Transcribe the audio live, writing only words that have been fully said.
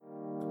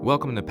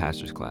Welcome to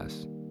Pastor's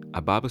Class,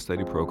 a Bible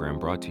study program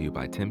brought to you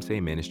by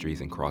Timsay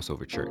Ministries and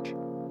Crossover Church.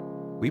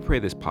 We pray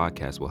this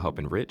podcast will help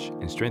enrich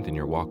and strengthen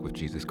your walk with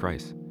Jesus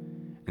Christ,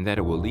 and that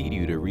it will lead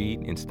you to read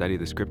and study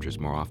the scriptures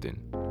more often.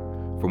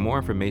 For more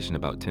information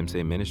about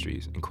Timsay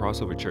Ministries and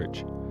Crossover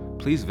Church,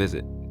 please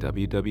visit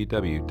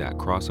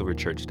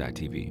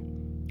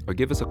www.crossoverchurch.tv or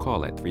give us a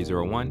call at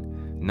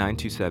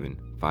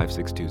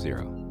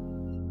 301-927-5620.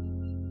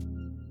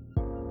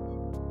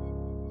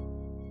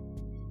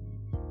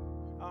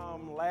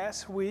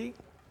 Last week,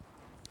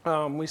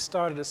 we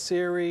started a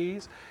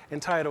series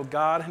entitled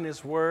God and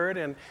His Word,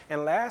 and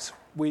last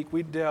week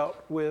we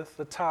dealt with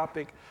the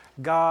topic,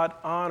 God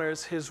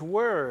honors His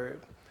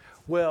Word.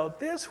 Well,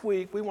 this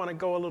week we want to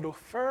go a little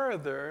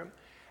further,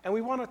 and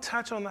we want to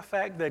touch on the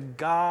fact that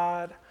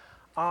God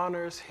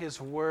honors His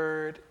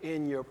Word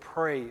in your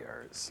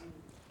prayers.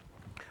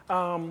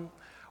 One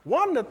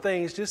of the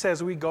things, just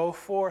as we go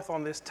forth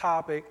on this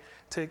topic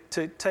to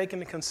take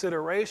into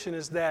consideration,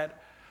 is that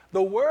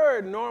the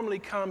word normally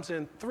comes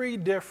in three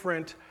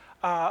different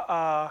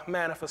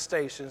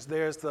manifestations.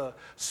 There's the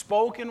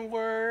spoken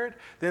word,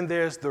 then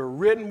there's the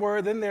written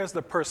word, then there's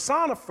the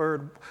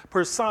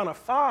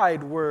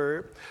personified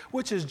word,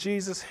 which is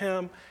Jesus,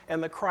 Him,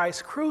 and the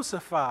Christ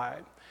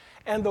crucified.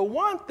 And the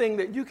one thing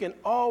that you can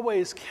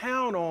always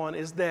count on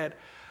is that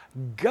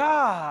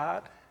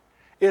God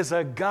is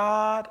a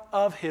God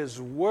of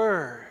His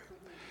word.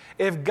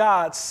 If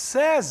God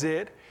says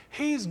it,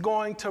 He's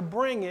going to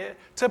bring it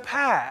to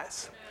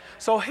pass.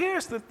 So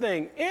here's the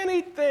thing,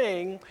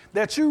 anything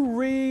that you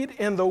read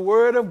in the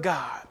Word of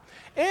God,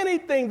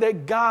 anything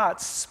that God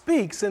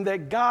speaks and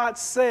that God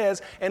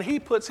says and He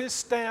puts His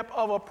stamp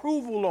of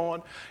approval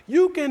on,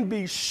 you can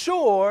be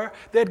sure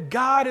that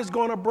God is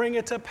going to bring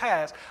it to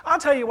pass. I'll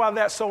tell you why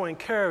that's so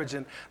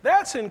encouraging.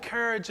 That's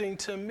encouraging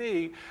to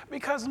me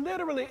because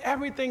literally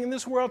everything in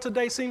this world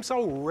today seems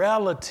so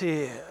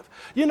relative.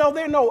 You know,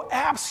 there are no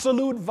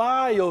absolute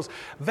values.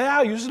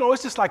 You know,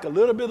 it's just like a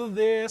little bit of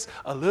this,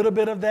 a little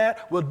bit of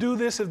that. We'll do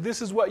this if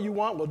this is what you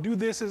want. We'll do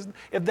this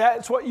if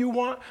that's what you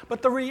want.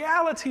 But the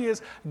reality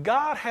is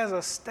God has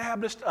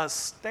established a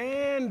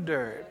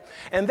standard.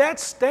 And that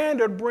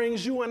standard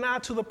brings you and I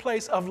to the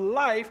place of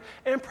life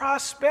and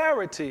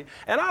prosperity.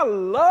 And I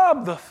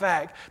love the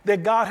fact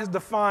that God has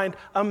defined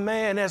a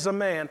man as a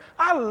man.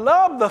 I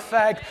love the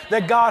fact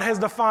that God has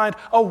defined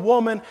a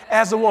woman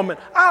as a woman.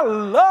 I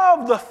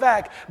love the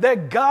fact that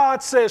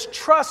God says,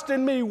 trust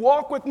in me,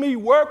 walk with me,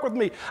 work with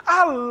me.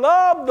 I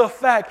love the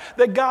fact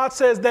that God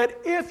says that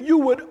if you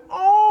would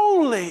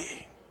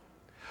only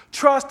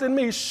trust in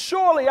me,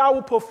 surely I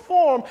will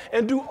perform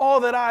and do all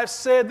that I've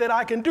said that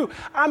I can do.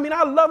 I mean,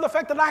 I love the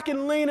fact that I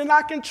can lean and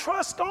I can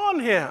trust on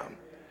Him.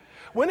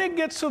 When it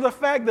gets to the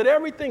fact that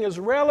everything is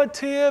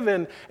relative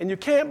and you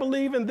can't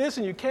believe in this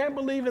and you can't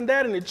believe in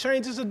that and it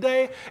changes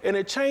today and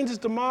it changes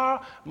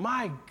tomorrow,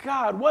 my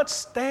God, what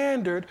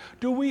standard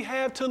do we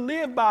have to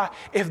live by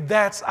if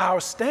that's our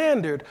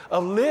standard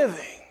of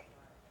living?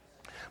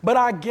 But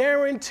I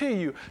guarantee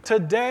you,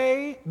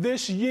 today,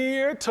 this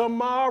year,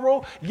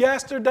 tomorrow,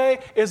 yesterday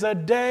is a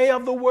day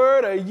of the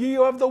Word, a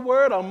year of the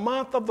Word, a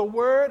month of the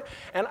Word,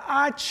 and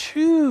I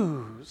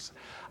choose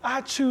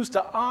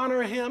to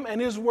honor Him and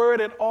His Word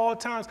at all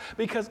times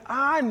because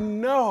I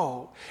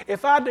know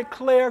if I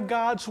declare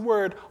God's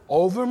Word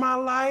over my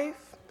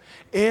life,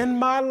 in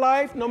my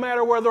life, no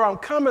matter whether I'm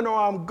coming or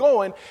I'm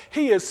going,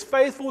 He is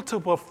faithful to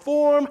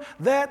perform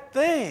that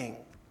thing.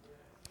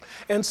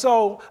 And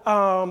so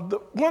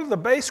one of the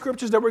base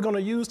scriptures that we're going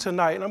to use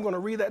tonight, and I'm going to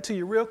read that to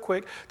you real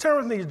quick. Turn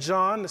with me to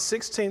John, the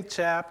 16th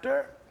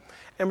chapter,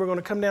 and we're going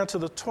to come down to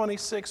the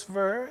 26th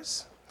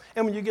verse.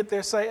 And when you get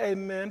there, say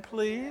amen,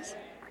 please.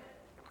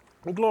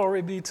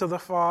 Glory be to the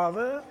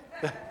Father,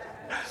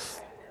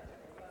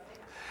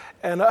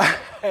 and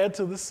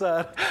to the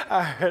Son.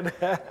 I heard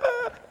that.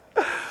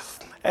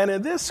 And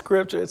in this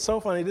scripture, it's so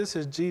funny. This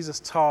is Jesus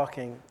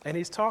talking, and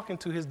He's talking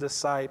to His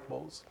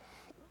disciples.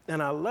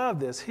 And I love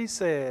this. He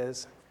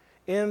says,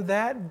 in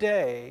that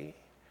day,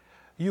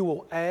 you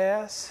will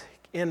ask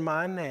in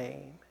my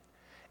name,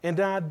 and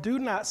I do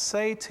not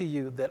say to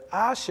you that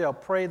I shall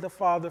pray the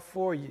Father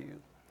for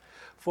you,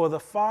 for the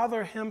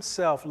Father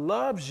Himself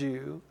loves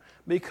you,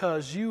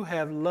 because you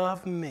have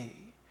loved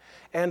me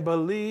and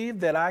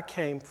believed that I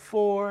came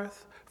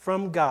forth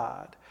from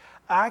God.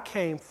 I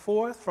came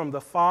forth from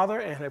the Father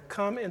and have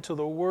come into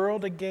the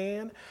world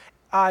again.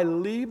 I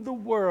leave the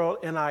world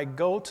and I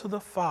go to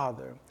the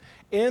Father.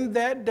 In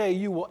that day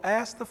you will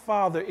ask the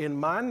Father in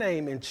my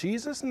name, in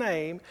Jesus'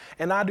 name,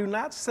 and I do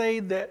not say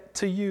that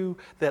to you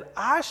that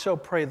I shall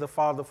pray the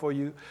Father for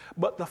you,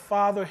 but the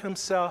Father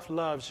Himself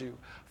loves you.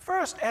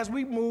 First, as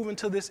we move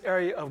into this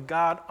area of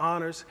God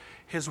honors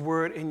His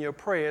Word in your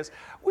prayers,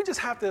 we just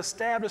have to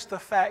establish the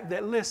fact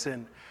that,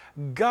 listen,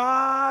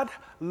 God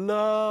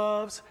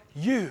loves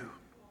you.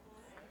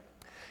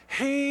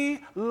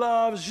 He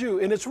loves you.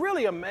 And it's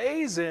really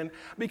amazing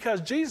because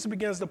Jesus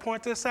begins to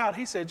point this out.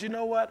 He said, you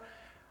know what?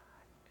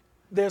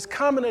 There's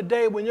coming a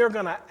day when you're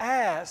going to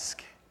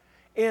ask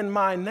in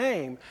my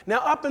name. Now,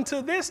 up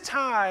until this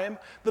time,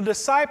 the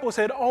disciples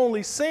had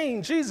only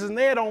seen Jesus, and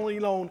they had only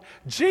known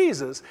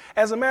Jesus.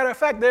 As a matter of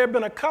fact, there have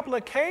been a couple of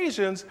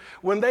occasions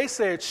when they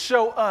said,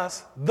 show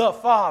us the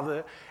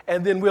Father,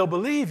 and then we'll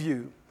believe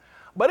you.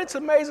 But it's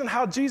amazing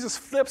how Jesus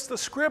flips the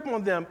script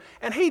on them,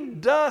 and he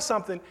does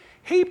something.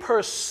 He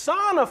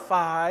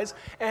personifies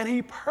and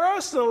he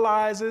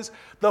personalizes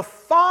the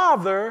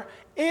Father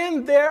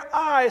in their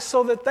eyes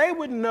so that they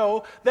would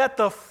know that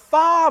the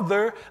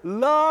Father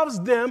loves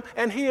them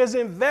and he is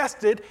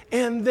invested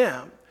in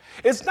them.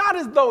 It's not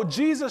as though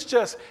Jesus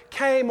just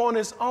came on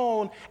his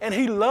own and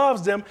he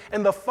loves them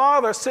and the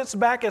Father sits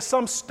back as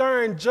some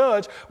stern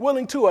judge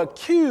willing to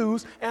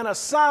accuse and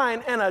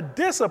assign and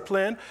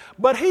discipline,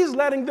 but he's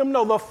letting them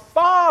know the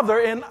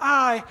Father and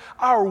I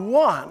are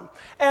one.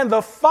 And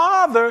the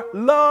Father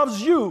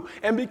loves you.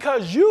 And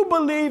because you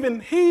believe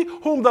in he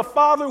whom the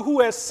Father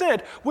who has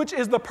sent, which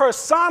is the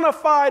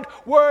personified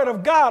Word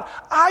of God,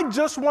 I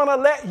just want to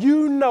let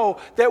you know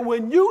that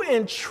when you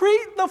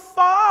entreat the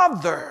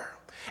Father,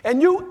 and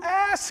you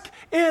ask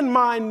in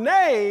my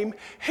name,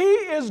 he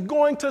is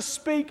going to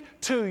speak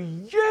to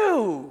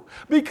you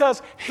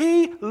because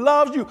he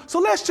loves you. So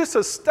let's just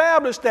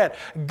establish that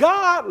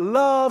God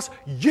loves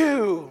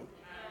you.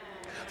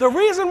 The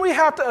reason we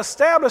have to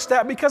establish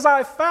that, because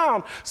I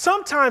found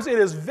sometimes it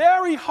is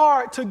very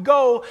hard to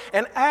go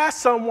and ask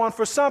someone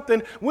for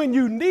something when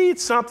you need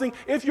something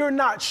if you're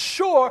not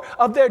sure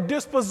of their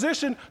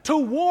disposition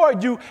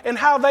toward you and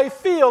how they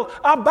feel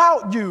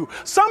about you.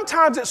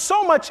 Sometimes it's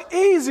so much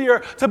easier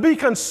to be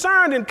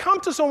concerned and come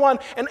to someone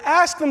and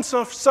ask them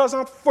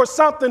for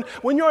something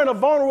when you're in a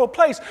vulnerable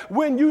place,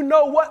 when you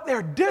know what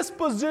their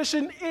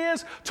disposition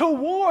is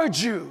toward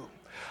you.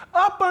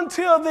 Up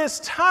until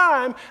this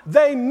time,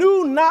 they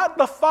knew not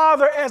the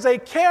Father as a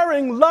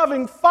caring,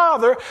 loving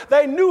Father.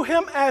 They knew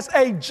him as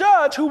a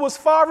judge who was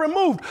far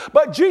removed.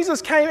 But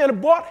Jesus came and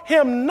brought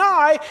him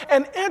nigh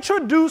and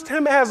introduced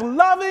him as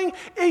loving,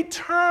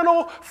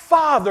 eternal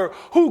Father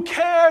who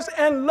cares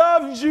and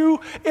loves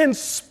you in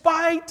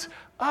spite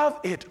of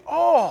it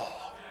all.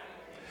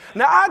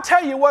 Now, I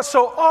tell you what's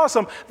so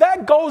awesome.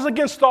 That goes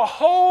against the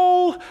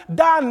whole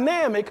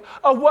dynamic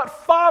of what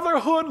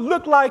fatherhood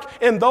looked like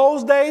in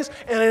those days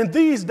and in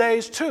these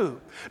days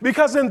too.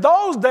 Because in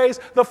those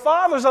days, the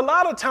fathers, a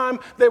lot of time,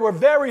 they were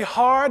very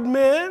hard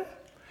men.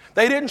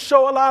 They didn't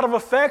show a lot of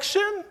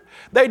affection.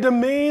 They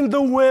demeaned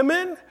the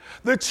women.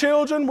 The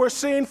children were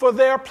seen for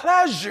their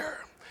pleasure.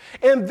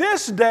 In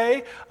this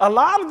day, a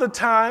lot of the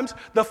times,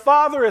 the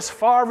father is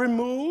far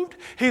removed.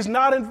 He's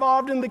not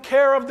involved in the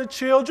care of the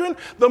children.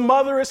 The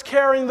mother is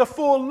carrying the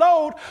full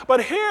load.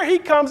 But here he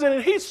comes in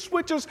and he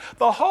switches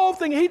the whole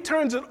thing. He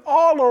turns it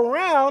all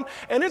around.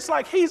 And it's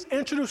like he's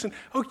introducing,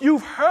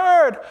 you've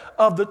heard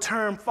of the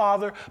term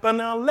father, but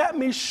now let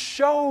me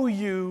show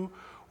you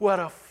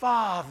what a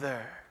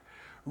father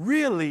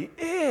really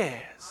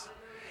is.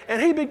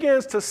 And he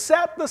begins to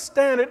set the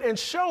standard and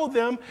show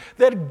them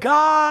that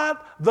God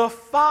the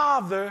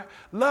Father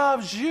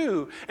loves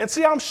you. And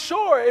see, I'm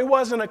sure it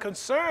wasn't a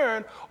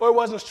concern or it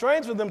wasn't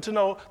strange for them to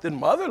know that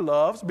mother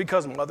loves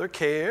because mother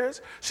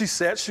cares. She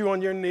sets you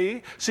on your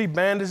knee. She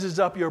bandages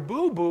up your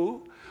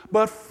boo-boo.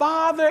 But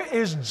Father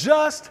is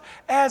just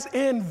as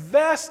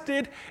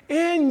invested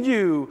in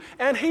you,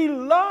 and he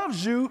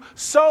loves you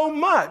so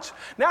much.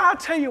 Now, I'll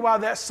tell you why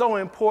that's so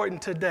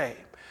important today.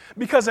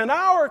 Because in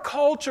our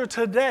culture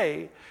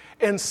today,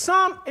 in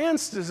some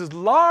instances,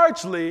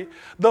 largely,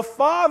 the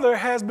father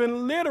has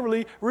been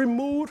literally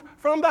removed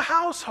from the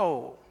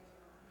household.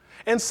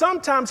 And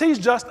sometimes he's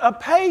just a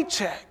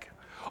paycheck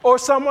or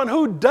someone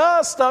who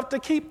does stuff to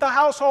keep the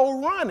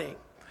household running.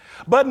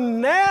 But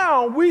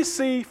now we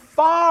see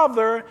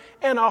father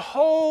in a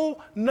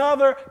whole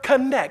nother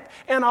connect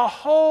and a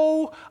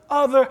whole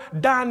other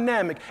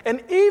dynamic.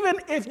 And even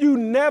if you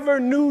never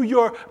knew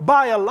your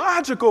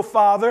biological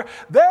father,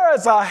 there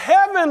is a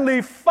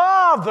heavenly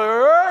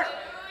Father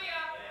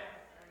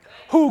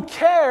who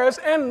cares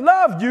and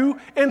loves you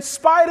in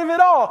spite of it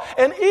all.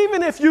 And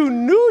even if you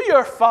knew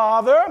your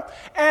father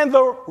and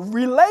the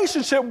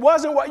relationship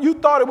wasn't what you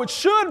thought it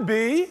should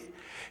be,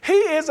 he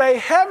is a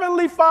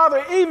heavenly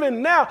Father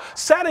even now,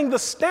 setting the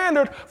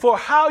standard for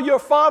how your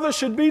father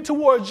should be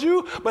towards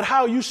you, but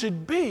how you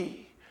should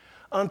be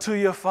unto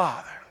your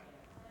father.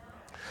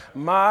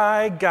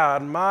 My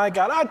God,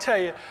 I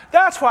tell you,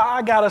 that's why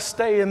I got to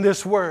stay in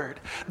this word.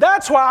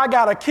 That's why I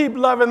got to keep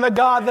loving the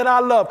God that I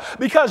love.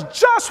 Because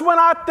just when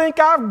I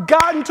think I've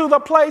gotten to the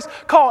place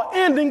called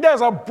ending,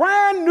 there's a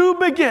brand new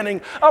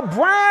beginning, a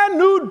brand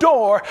new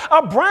door,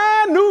 a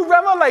brand new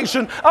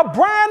revelation, a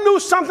brand new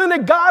something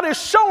that God is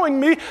showing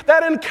me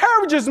that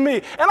encourages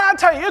me. And I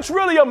tell you, it's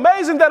really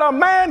amazing that a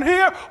man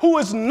here who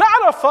is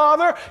not a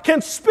father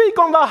can speak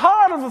on the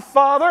heart of a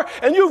father.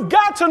 And you've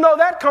got to know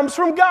that comes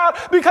from God,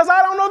 because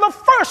I don't know the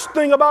first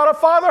thing about a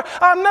father.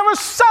 I've never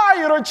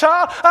sired a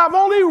child. I've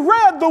only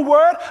read the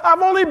word.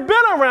 I've only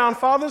been around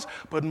fathers.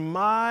 But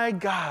my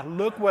God,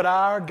 look what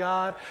our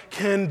God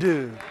can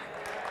do.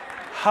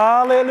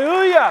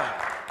 Hallelujah.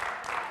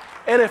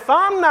 And if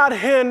I'm not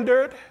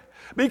hindered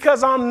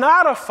because I'm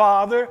not a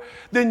father,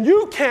 then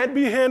you can't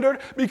be hindered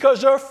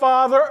because your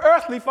father,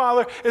 earthly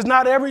father, is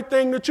not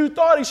everything that you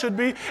thought he should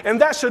be,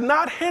 and that should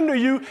not hinder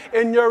you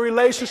in your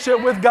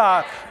relationship with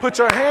God. Put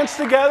your hands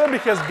together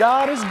because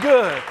God is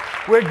good.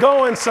 We're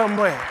going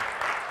somewhere.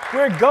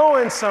 We're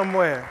going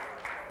somewhere.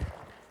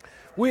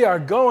 We are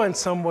going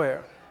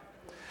somewhere.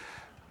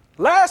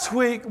 Last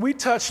week, we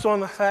touched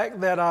on the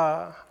fact that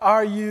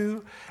are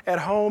you at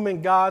home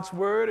in God's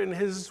word, and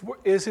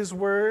is his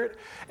word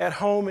at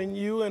home in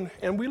you?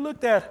 And we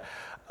looked at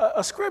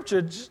a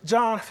scripture,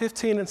 John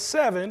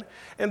 15:7,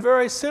 and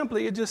very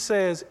simply it just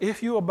says,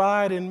 if you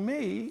abide in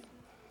me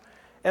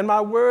and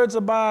my words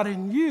abide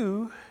in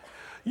you,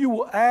 you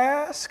will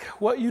ask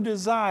what you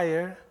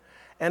desire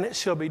and it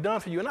shall be done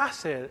for you. And I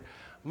said,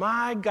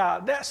 my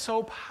God, that's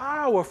so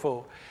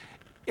powerful.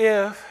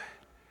 If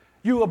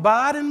you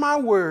abide in my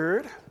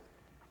word,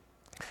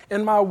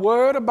 and my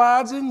word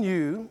abides in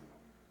you,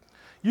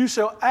 you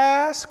shall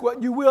ask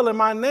what you will in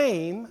my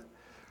name,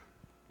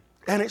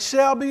 and it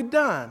shall be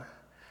done.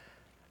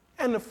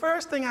 And the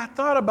first thing I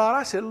thought about,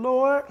 I said,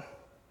 Lord,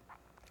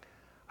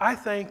 I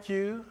thank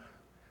you.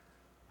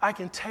 I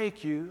can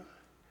take you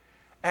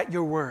at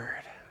your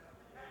word.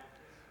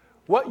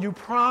 What you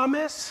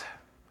promise,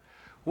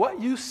 what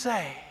you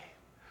say,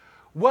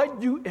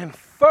 what you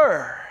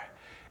infer,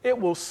 it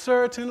will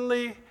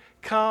certainly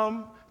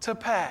come to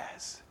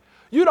pass.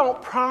 You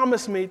don't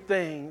promise me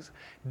things,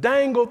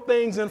 dangle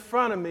things in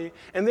front of me,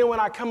 and then when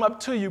I come up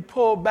to you,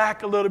 pull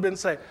back a little bit and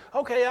say,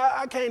 okay,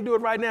 I can't do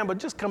it right now, but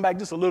just come back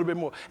just a little bit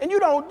more. And you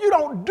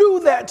don't do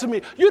that to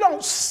me. You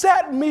don't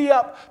set me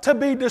up to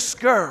be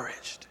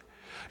discouraged.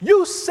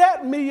 You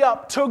set me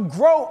up to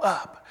grow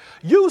up.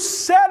 You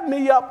set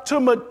me up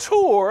to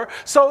mature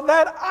so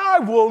that I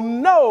will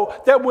know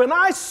that when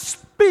I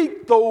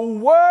speak the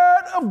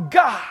word of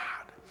God,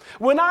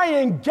 when I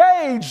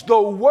engage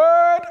the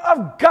word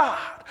of God,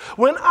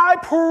 when I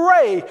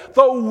pray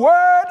the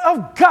word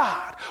of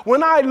God,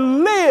 when I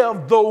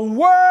live the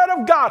word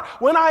of God,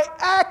 when I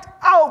act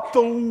out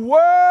the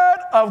word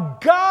of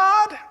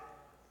God,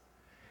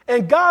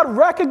 and God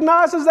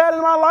recognizes that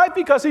in my life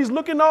because he's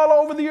looking all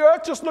over the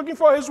earth just looking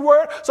for his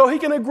word so he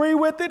can agree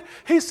with it,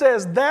 he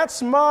says,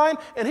 that's mine,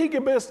 and he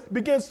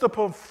begins to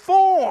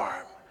perform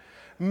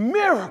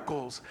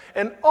miracles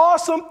and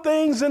awesome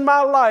things in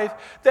my life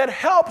that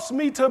helps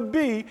me to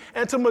be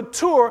and to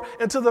mature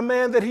into the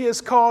man that he has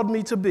called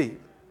me to be.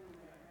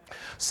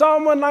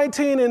 Psalm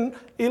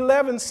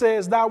 119:11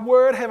 says, thy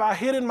word have I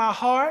hid in my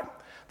heart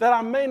that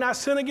I may not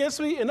sin against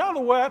thee. In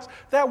other words,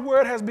 that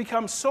word has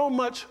become so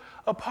much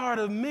a part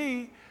of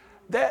me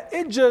that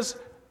it just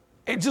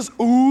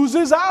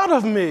oozes out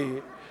of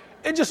me.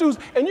 It just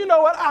oozes. And you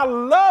know what? I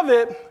love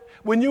it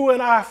when you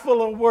and I are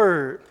full of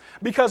word.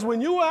 Because when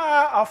you and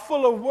I are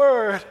full of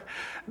word,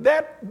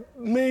 that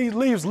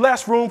leaves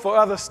less room for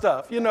other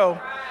stuff, you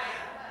know.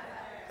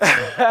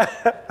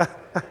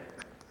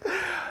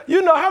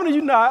 You know, how many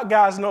of you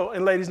guys know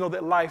and ladies know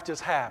that life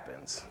just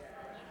happens?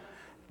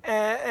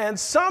 And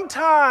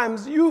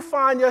sometimes you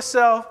find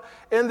yourself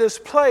in this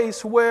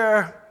place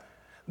where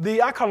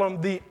I call them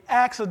the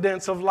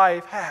accidents of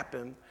life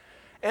happen.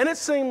 And it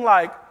seemed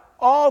like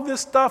all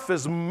this stuff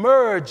is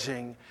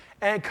merging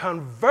and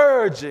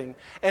converging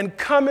and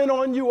coming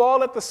on you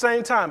all at the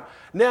same time.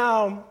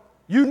 Now,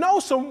 you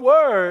know some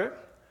word,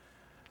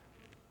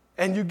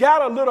 and you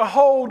got a little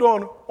hold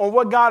on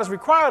what God has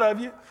required of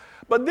you,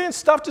 but then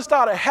stuff just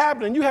started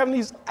happening. You having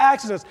these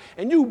accidents,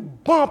 and you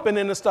bumping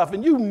into stuff,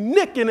 and you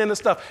nicking into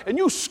stuff, and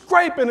you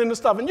scraping into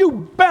stuff, and you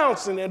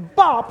bouncing and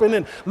bopping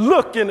and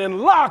looking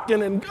and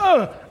locking and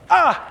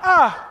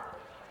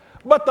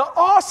But the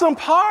awesome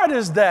part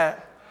is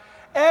that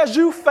as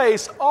you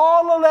face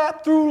all of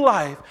that through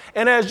life,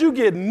 and as you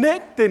get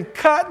nicked and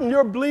cut and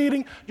you're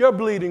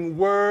bleeding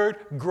word,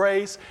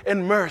 grace,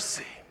 and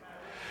mercy.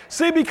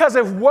 See, because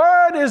if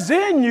word is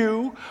in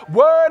you,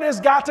 word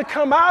has got to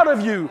come out of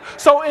you.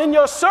 So in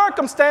your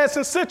circumstance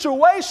and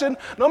situation,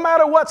 no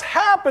matter what's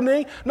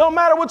happening, no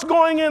matter what's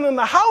going in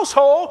the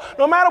household,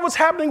 no matter what's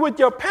happening with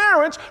your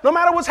parents, no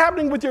matter what's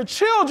happening with your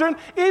children,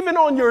 even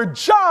on your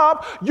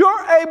job,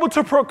 you're able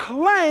to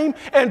proclaim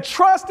and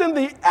trust in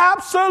the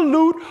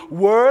absolute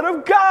word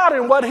of God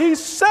and what he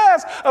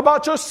says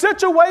about your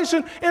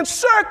situation and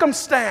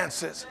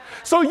circumstances.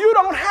 So you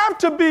don't have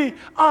to be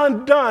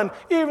undone,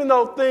 even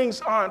though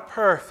things aren't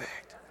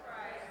perfect.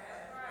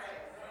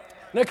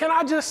 Now, can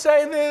I just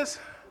say this?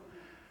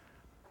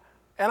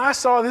 And I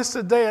saw this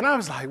today, and I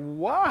was like,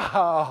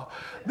 wow,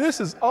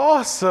 this is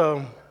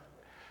awesome.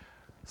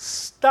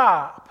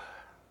 Stop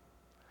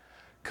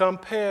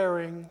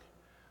comparing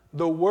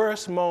the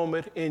worst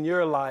moment in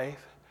your life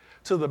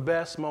to the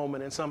best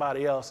moment in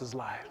somebody else's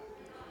life.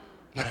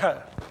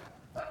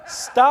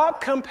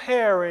 Stop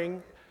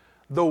comparing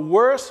the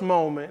worst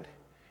moment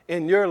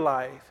in your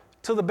life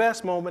to the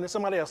best moment in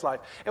somebody else's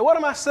life. And what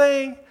am I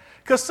saying?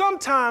 Because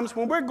sometimes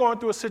when we're going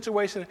through a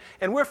situation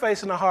and we're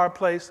facing a hard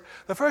place,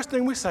 the first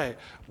thing we say,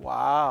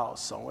 wow,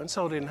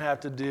 so-and-so didn't have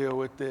to deal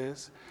with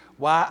this.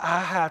 Why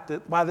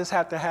this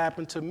have to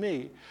happen to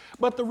me?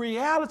 But the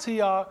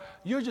reality are,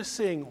 you're just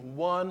seeing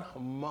one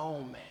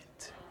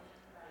moment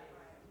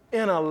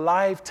in a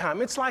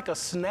lifetime. It's like a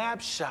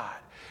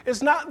snapshot.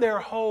 It's not their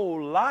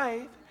whole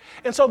life.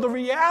 And so the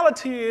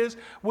reality is,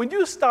 when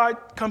you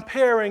start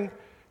comparing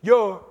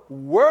your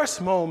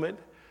worst moment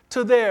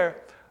to their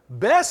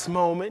best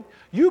moment,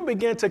 you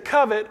begin to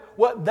covet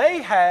what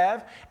they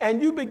have,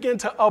 and you begin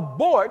to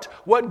abort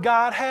what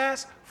God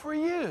has for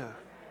you.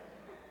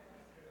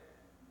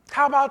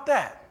 How about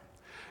that?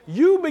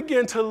 You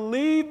begin to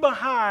leave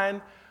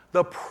behind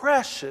the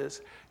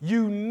precious,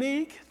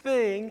 unique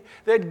thing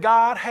that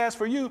God has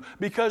for you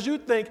because you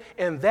think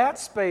in that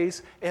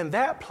space, in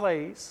that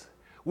place,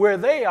 where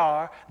they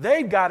are,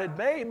 they've got it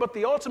made. But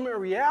the ultimate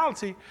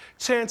reality,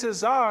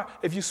 chances are,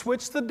 if you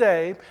switch the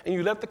day and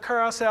you let the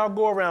carousel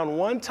go around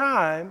one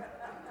time,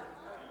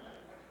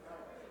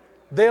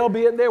 they'll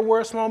be at their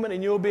worst moment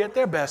and you'll be at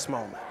their best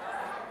moment.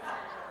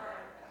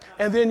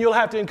 And then you'll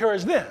have to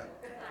encourage them.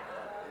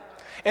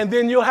 And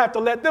then you'll have to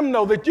let them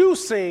know that you've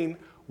seen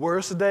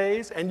worse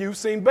days and you've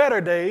seen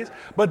better days,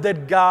 but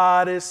that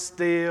God is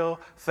still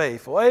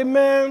faithful.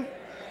 Amen.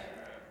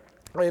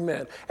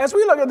 Amen. As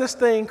we look at this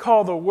thing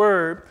called the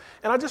Word,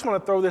 and I just want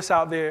to throw this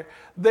out there,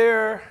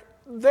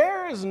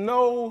 there is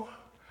no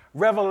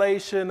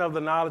revelation of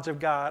the knowledge of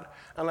God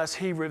unless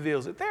He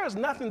reveals it. There is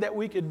nothing that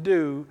we could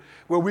do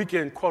where we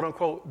can, quote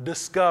unquote,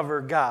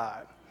 discover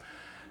God.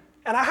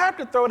 And I have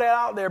to throw that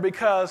out there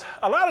because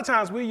a lot of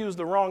times we use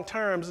the wrong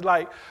terms.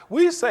 Like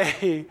we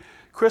say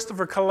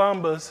Christopher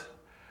Columbus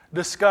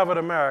discovered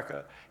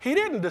America. He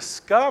didn't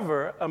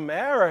discover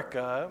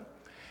America.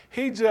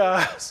 He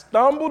just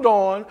stumbled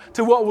on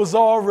to what was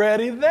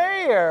already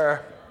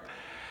there.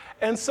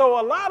 And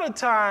so a lot of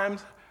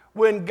times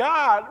when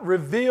God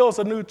reveals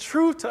a new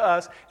truth to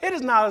us, it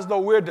is not as though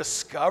we're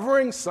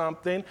discovering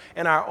something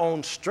in our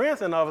own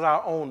strength and of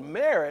our own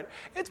merit.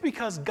 It's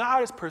because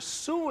God is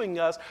pursuing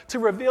us to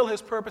reveal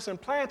His purpose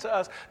and plan to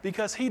us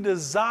because He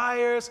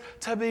desires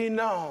to be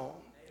known.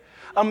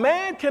 A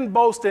man can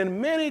boast in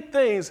many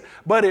things,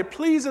 but it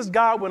pleases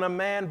God when a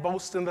man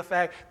boasts in the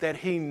fact that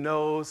he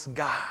knows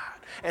God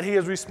and he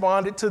has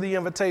responded to the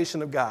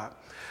invitation of God.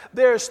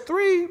 There's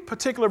three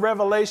particular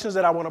revelations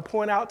that I want to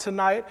point out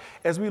tonight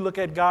as we look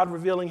at God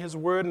revealing His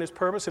word and His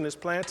purpose and His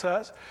plan to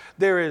us.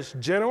 There is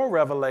general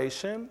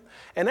revelation,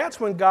 and that's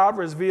when God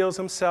reveals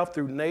Himself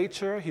through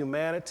nature,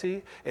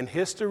 humanity, and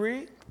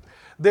history.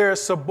 There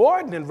is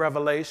subordinate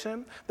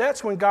revelation.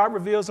 That's when God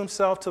reveals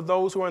Himself to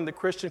those who are in the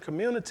Christian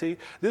community.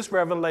 This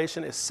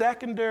revelation is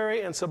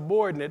secondary and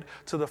subordinate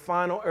to the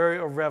final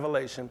area of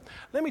revelation.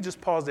 Let me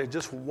just pause there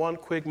just for one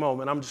quick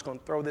moment. I'm just going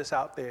to throw this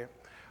out there.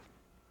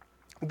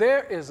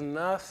 There is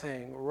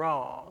nothing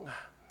wrong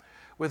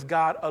with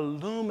God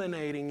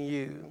illuminating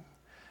you,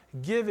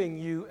 giving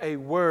you a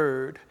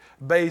word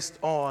based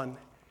on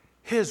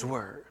His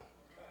word.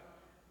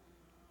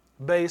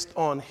 Based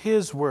on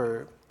His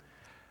word.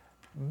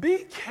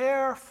 Be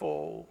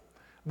careful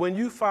when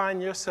you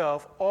find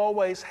yourself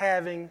always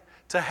having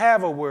to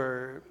have a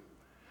word,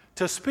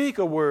 to speak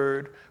a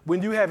word,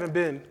 when you haven't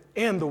been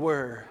in the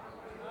word.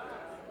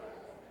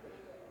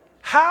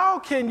 How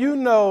can you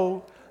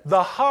know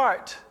the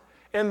heart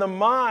and the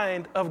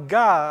mind of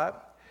God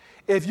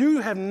if you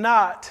have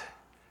not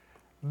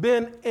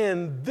been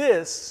in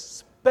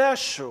this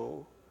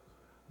special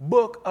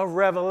book of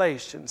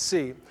Revelation?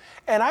 See,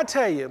 and I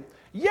tell you,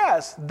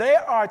 yes,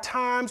 there are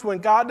times when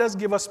God does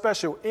give us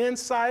special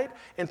insight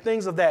and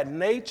things of that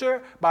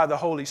nature by the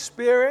Holy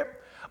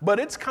Spirit, but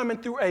it's coming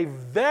through a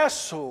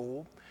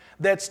vessel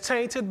that's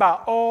tainted by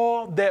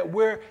all that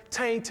we're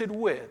tainted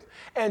with.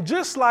 And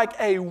just like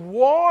a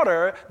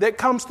water that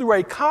comes through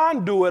a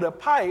conduit, a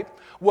pipe,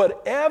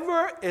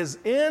 whatever is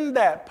in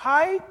that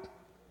pipe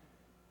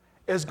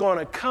is going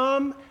to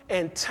come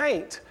and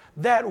taint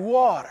that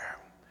water.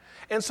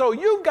 And so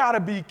you've got to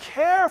be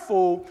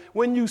careful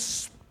when you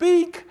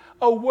speak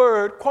a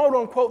word, quote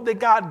unquote, that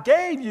God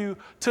gave you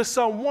to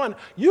someone.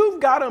 You've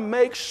got to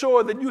make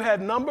sure that you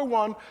have, number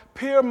one,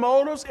 pure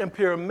motives and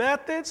pure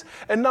methods.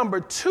 And number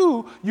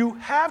two, you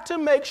have to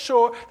make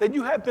sure that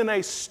you have been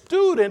a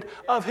student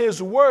of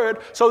His word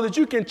so that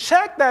you can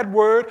check that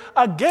word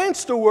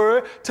against the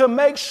word to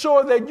make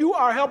sure that you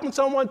are helping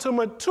someone to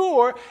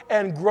mature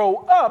and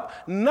grow up,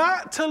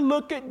 not to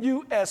look at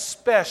you as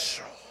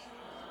special.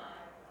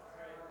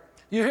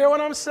 You hear what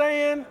I'm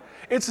saying?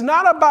 It's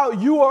not about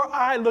you or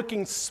I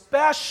looking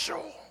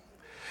special.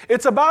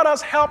 It's about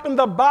us helping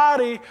the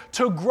body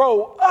to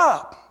grow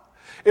up.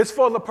 It's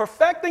for the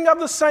perfecting of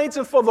the saints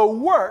and for the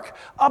work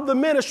of the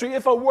ministry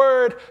if a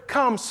word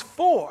comes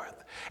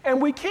forth.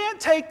 And we can't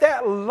take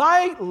that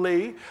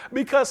lightly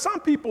because some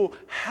people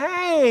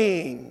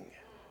hang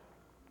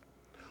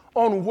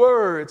on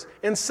words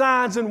and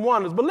signs and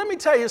wonders. But let me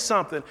tell you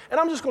something, and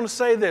I'm just going to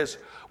say this.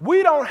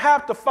 We don't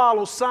have to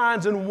follow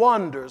signs and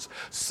wonders.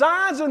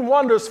 Signs and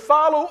wonders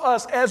follow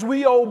us as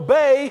we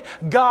obey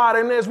God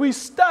and as we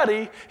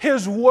study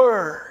His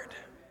Word.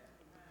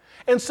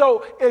 And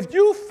so if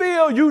you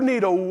feel you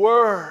need a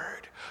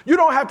word, you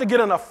don't have to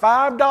get in a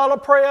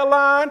 $5 prayer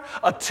line,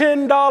 a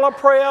 $10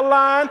 prayer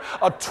line,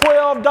 a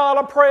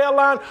 $12 prayer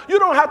line. You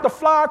don't have to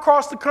fly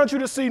across the country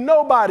to see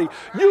nobody.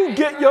 You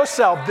get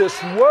yourself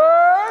this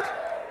word.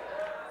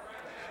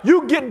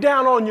 You get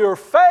down on your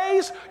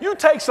face. You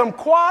take some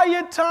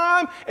quiet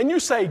time and you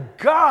say,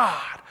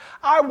 God,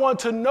 I want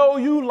to know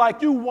you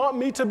like you want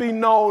me to be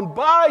known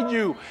by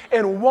you.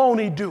 And won't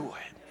He do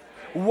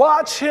it?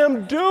 Watch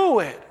Him do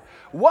it.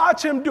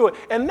 Watch Him do it.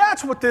 And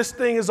that's what this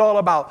thing is all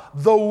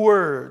about, the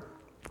Word.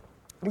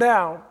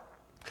 Now,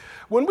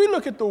 when we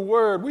look at the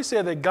Word, we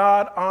say that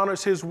God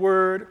honors His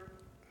Word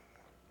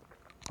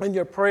in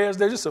your prayers.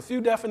 There's just a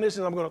few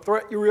definitions I'm going to throw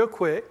at you real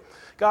quick.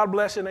 God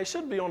bless you, and they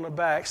should be on the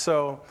back,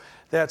 so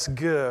that's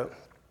good.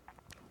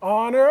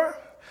 Honor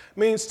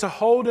means to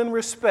hold in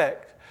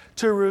respect,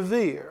 to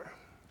revere.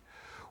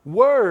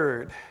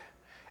 Word,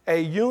 a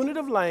unit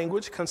of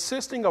language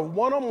consisting of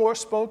one or more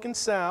spoken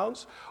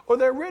sounds or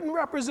their written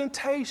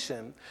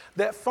representation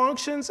that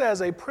functions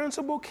as a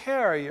principal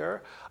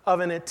carrier of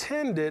an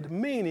intended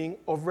meaning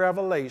of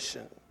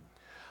revelation.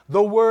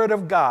 The Word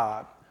of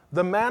God,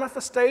 the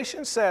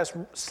manifestation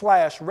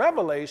 /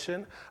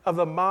 revelation of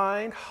the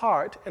mind,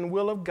 heart, and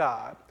will of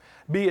God,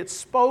 be it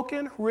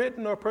spoken,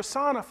 written, or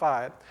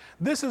personified.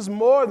 This is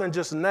more than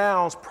just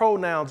nouns,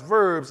 pronouns,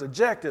 verbs,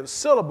 adjectives,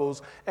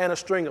 syllables, and a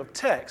string of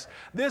text.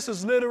 This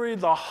is literally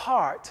the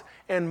heart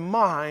and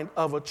mind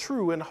of a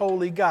true and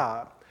holy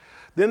God.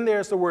 Then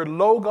there's the word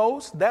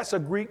logos. That's a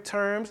Greek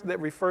term that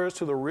refers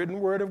to the written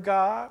word of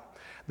God.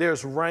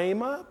 There's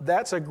rhema.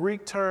 That's a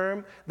Greek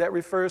term that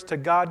refers to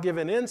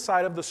God-given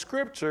insight of the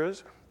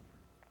scriptures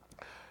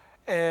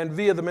and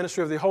via the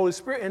ministry of the Holy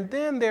Spirit. And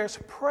then there's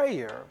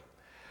prayer.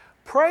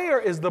 Prayer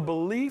is the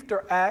belief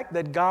or act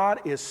that God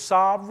is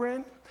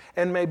sovereign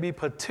and may be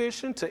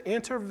petitioned to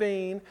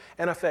intervene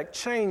and affect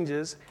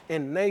changes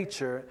in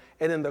nature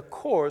and in the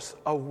course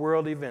of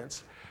world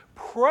events.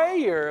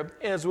 Prayer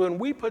is when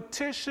we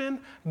petition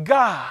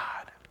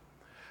God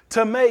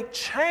to make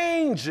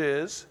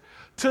changes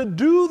to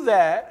do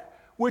that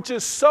which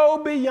is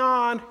so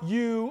beyond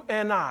you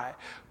and I.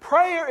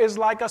 Prayer is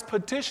like us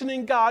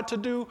petitioning God to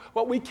do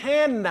what we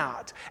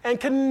cannot and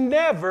can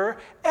never,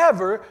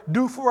 ever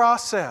do for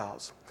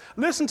ourselves.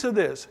 Listen to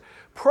this.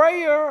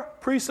 Prayer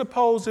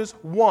presupposes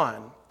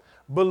 1,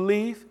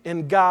 belief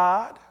in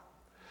God.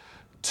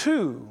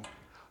 2,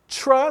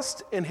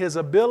 trust in His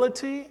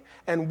ability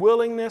and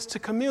willingness to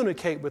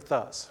communicate with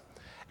us.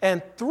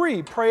 And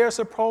 3, prayer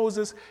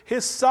supposes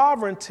His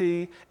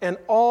sovereignty in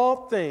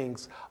all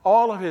things,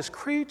 all of His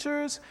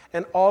creatures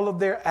and all of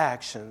their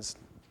actions.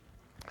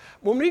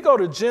 When we go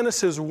to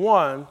Genesis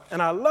 1,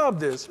 and I love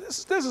this.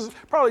 This is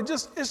probably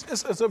just,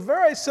 it's a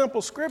very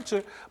simple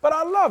scripture, but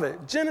I love it.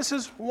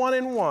 Genesis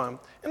 1:1.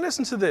 And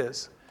listen to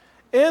this.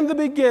 In the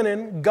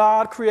beginning,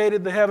 God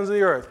created the heavens and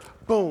the earth.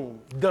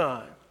 Boom,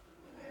 done.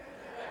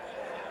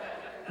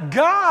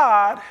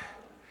 God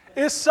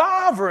is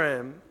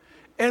sovereign.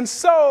 And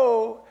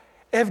so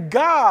if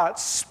God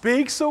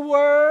speaks a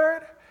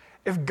word,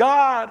 if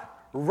God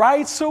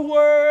writes a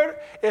word,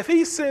 if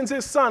He sends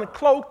His Son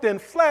cloaked in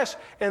flesh,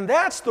 and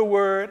that's the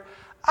word,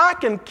 I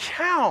can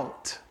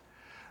count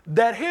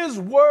that His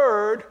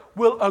word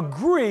will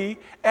agree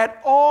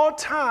at all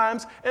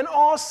times and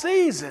all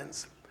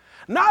seasons.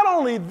 Not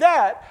only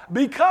that,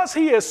 because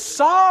He is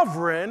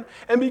sovereign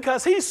and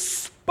because He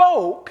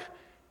spoke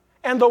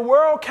and the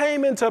world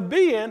came into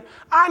being,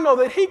 I know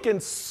that He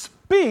can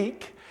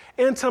speak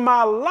into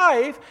my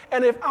life,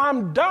 and if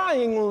I'm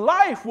dying,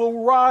 life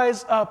will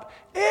rise up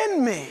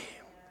in me.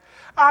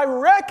 I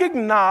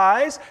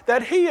recognize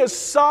that He is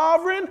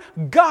sovereign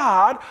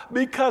God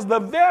because the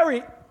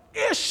very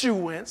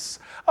issuance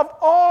of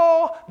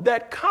all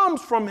that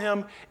comes from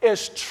Him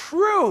is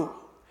true.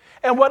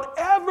 And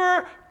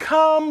whatever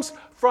comes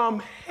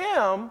from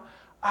Him,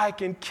 I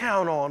can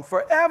count on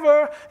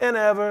forever and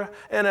ever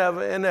and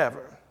ever and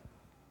ever.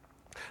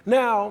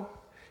 Now,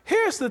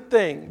 here's the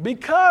thing.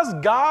 Because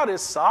God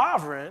is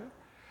sovereign,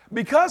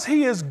 because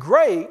He is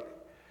great,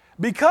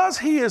 because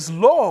He is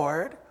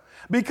Lord,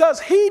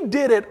 because He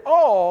did it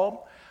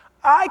all,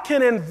 I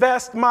can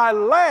invest my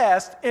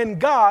last in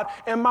God,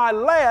 and my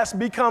last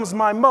becomes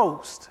my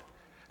most.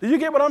 Do you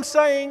get what I'm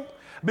saying?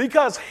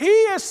 Because He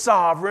is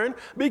sovereign,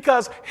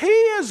 because He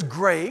is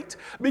great,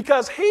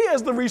 because He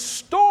is the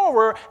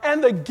restorer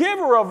and the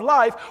giver of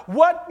life,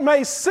 what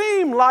may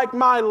seem like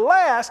my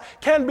last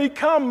can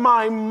become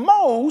my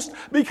most,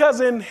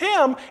 because in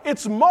Him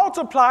it's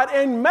multiplied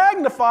and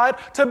magnified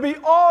to be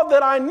all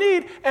that I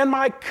need, and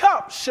my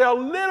cup shall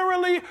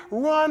literally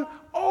run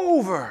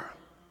over.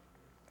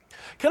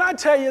 Can I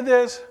tell you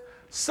this?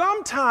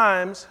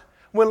 Sometimes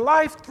when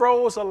life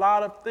throws a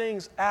lot of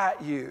things at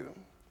you,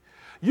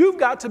 you've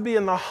got to be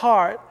in the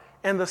heart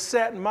and the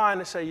set mind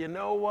to say, you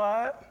know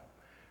what?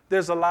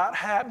 There's a lot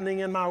happening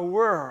in my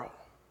world.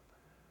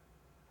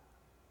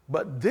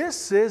 But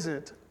this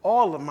isn't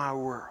all of my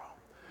world.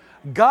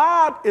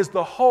 God is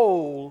the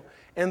whole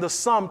and the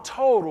sum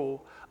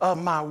total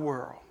of my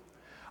world.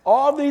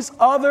 All these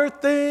other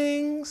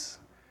things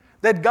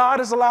that God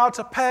has allowed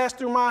to pass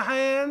through my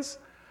hands,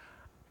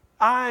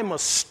 I'm a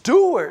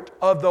steward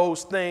of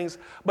those things,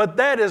 but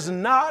that is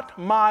not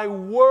my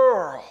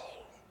world.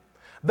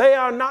 They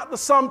are not the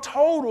sum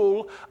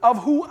total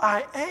of who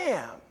I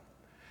am.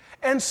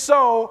 And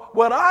so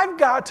what I've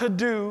got to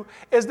do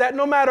is that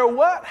no matter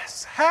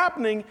what's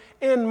happening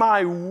in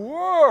my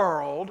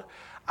world,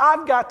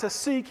 I've got to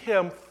seek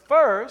him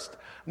first,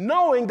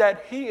 knowing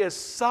that he is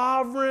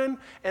sovereign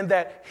and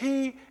that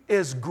he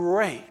is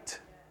great.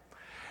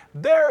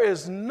 There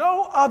is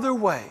no other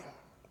way,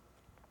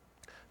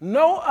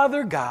 no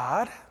other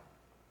God,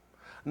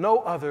 no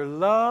other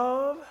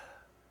love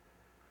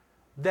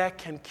that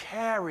can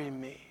carry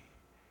me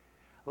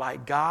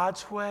like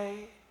God's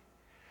way,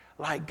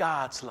 like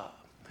God's love.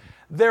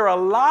 There are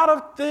a lot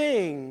of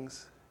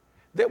things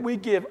that we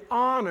give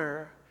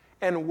honor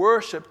and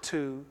worship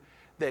to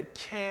that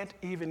can't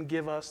even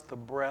give us the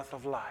breath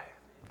of life.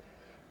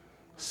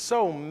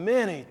 So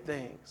many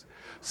things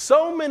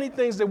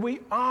that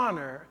we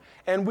honor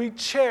and we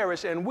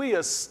cherish and we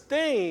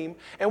esteem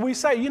and we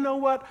say, you know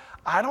what?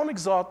 I don't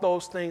exalt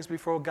those things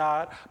before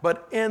God,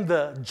 but in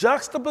the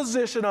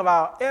juxtaposition of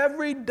our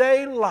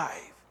everyday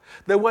life,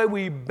 the way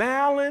we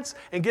balance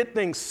and get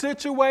things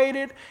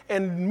situated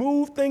and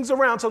move things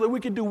around so that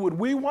we can do what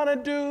we want to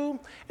do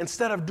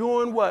instead of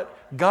doing what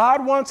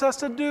God wants us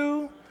to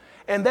do.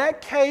 In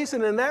that case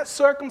and in that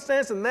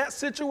circumstance, in that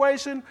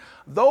situation,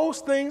 those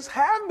things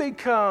have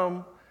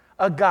become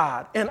a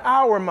God in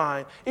our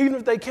mind, even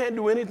if they can't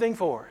do anything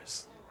for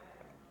us.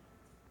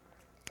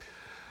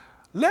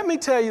 Let me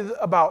tell you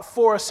about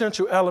 4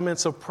 essential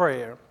elements of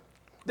prayer.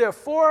 There are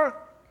 4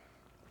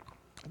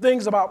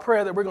 things about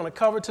prayer that we're going to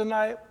cover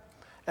tonight,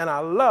 and I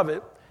love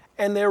it,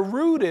 and they're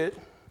rooted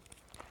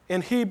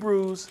in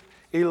Hebrews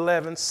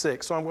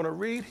 11:6. So I'm going to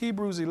read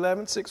Hebrews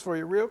 11:6 for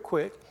you real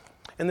quick,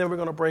 and then we're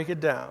going to break it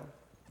down.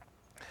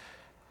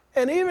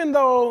 And even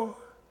though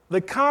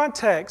the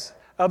context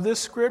of this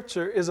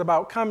scripture is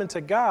about coming to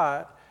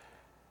God,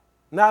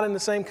 not in the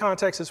same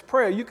context as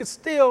prayer, you could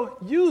still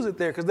use it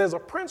there because there's a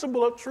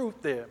principle of truth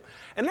there.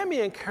 And let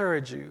me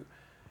encourage you.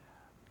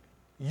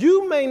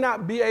 You may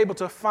not be able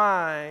to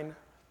find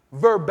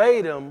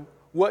verbatim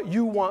what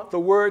you want the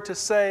word to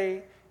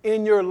say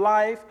in your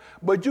life,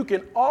 but you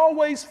can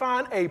always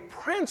find a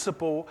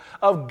principle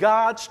of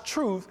God's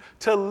truth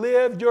to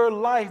live your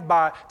life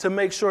by to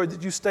make sure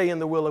that you stay in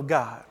the will of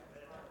God.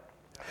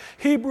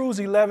 Hebrews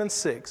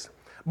 11:6.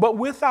 But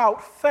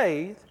without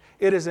faith,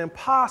 it is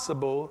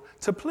impossible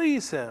to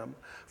please him.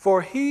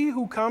 For he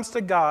who comes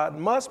to God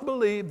must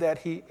believe that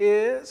he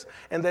is,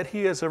 and that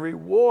he is a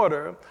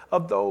rewarder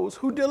of those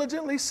who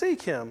diligently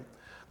seek him.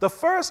 The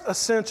first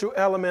essential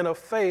element of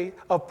faith,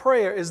 of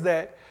prayer, is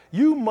that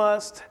you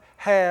must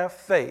have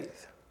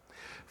faith.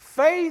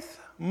 Faith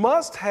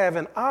must have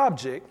an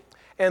object,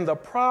 and the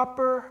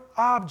proper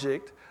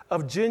object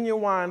of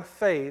genuine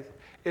faith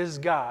is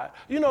God.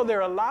 You know, there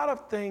are a lot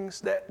of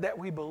things that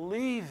we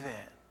believe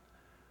in.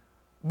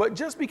 But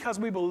just because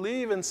we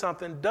believe in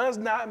something does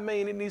not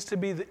mean it needs to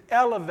be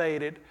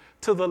elevated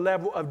to the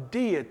level of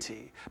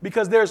deity,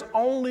 because there's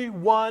only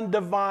one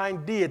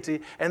divine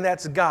deity, and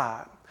that's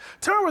God.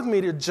 Turn with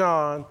me to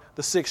John,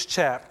 the 6th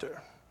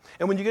chapter.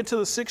 And when you get to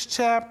the 6th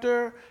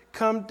chapter,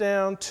 come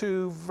down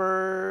to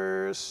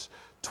verse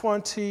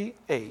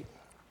 28.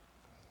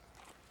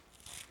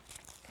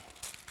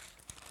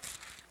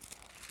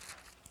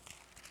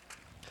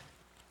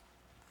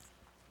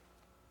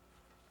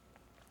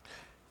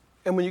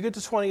 And when you get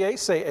to 28,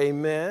 say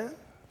amen.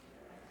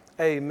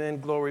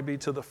 Amen. Glory be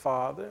to the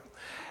Father.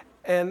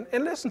 And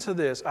listen to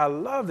this. I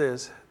love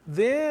this.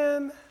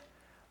 Then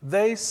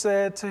they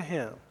said to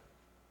him,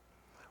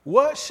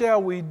 what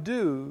shall we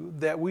do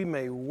that we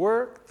may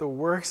work the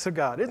works of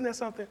God? Isn't that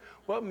something?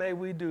 What may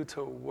we do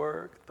to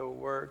work the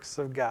works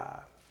of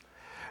God?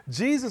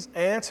 Jesus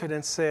answered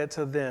and said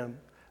to them,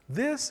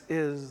 this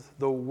is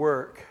the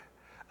work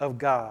of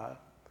God,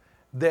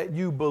 that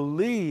you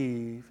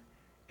believe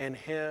in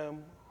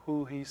him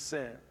who he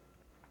sent.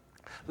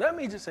 Let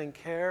me just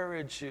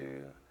encourage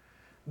you.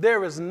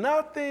 There is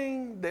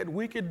nothing that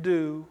we could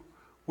do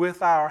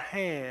with our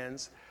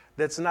hands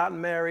that's not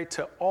married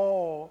to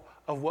all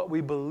of what we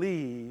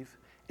believe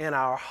in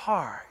our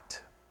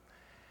heart.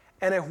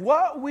 And if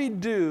what we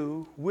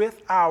do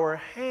with our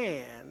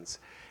hands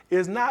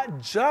is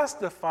not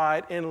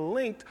justified and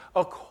linked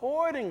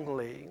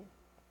accordingly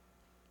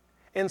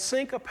in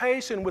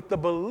syncopation with the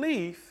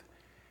belief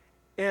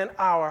in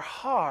our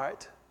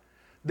heart,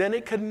 then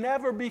it could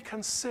never be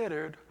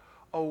considered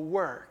a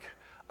work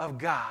of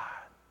God.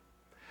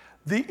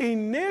 The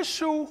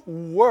initial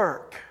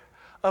work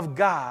of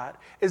God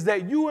is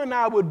that you and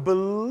I would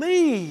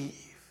believe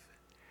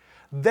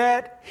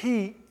that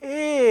he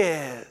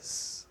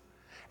is,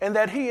 and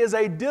that he is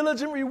a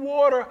diligent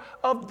rewarder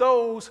of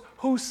those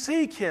who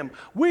seek him.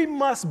 We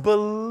must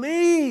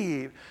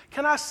believe.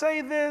 Can I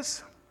say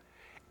this?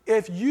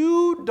 If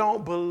you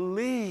don't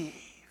believe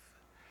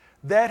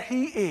that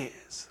he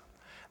is,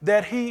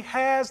 that he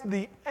has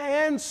the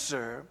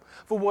answer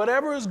for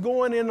whatever is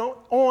going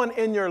on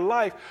in your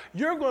life,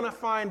 you're going to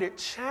find it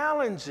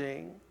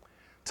challenging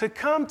to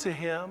come to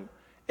him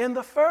in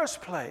the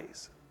first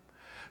place.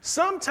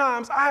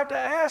 Sometimes I have to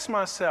ask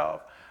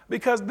myself,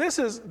 because this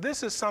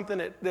is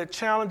something that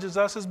challenges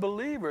us as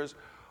believers.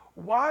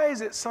 Why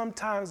is it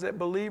sometimes that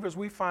believers,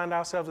 we find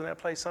ourselves in that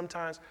place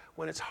sometimes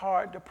when it's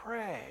hard to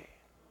pray?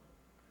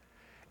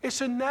 It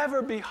should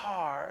never be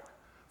hard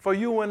for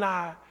you and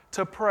I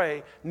to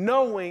pray,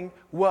 knowing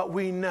what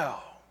we know.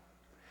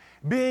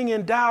 Being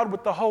endowed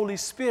with the Holy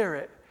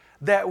Spirit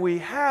that we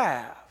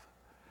have.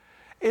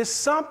 Is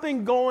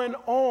something going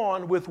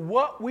on with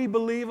what we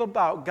believe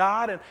about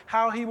God and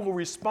how he will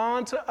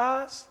respond to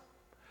us?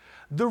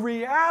 The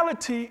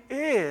reality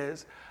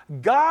is,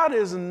 God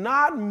is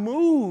not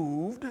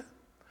moved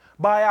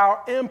by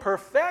our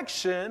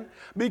imperfection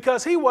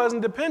because he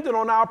wasn't dependent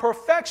on our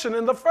perfection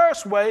in the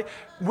first way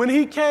when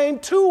he came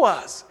to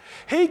us.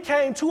 He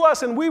came to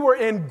us and we were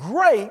in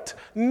great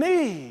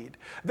need.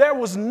 There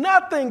was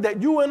nothing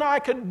that you and I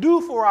could do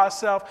for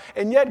ourselves,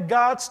 and yet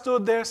God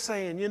stood there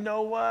saying, you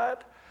know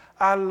what?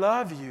 I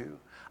love you.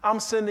 I'm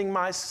sending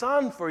my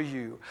son for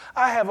you.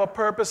 I have a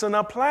purpose and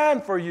a plan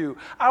for you.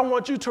 I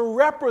want you to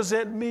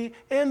represent me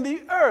in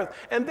the earth.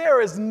 And there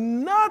is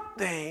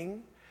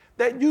nothing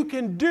that you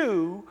can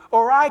do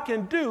or I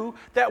can do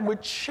that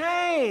would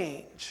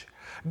change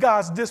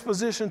God's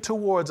disposition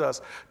towards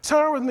us.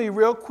 Turn with me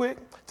real quick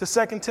to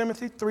 2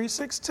 Timothy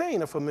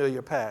 3:16, a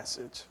familiar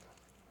passage.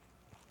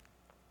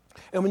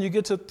 And when you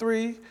get to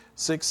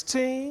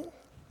 3:16,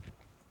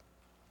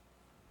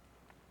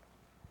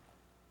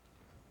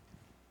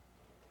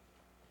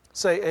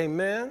 say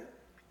amen.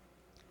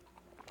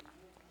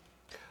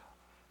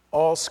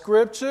 All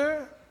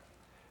scripture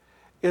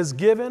is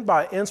given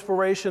by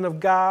inspiration of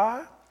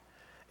God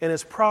and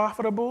is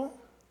profitable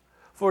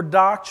for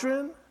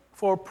doctrine,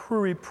 for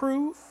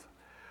reproof,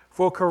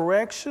 for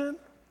correction,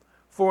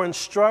 for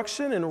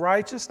instruction in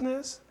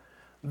righteousness,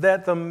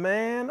 that the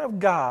man of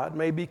God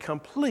may be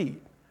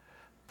complete,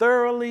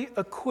 thoroughly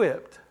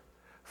equipped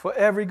for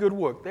every good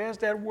work. There's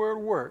that word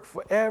work,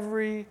 for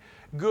every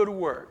good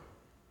work.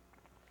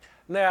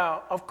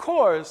 Now, of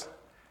course,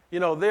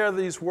 there are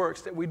these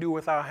works that we do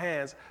with our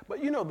hands,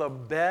 but the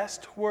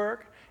best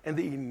work and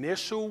the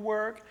initial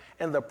work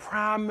and the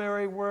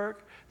primary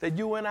work that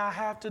you and I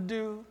have to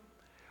do,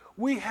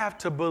 we have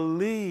to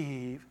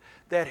believe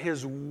that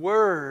his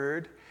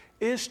word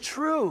is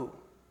true.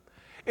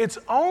 It's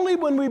only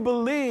when we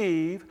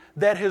believe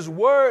that his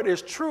word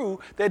is true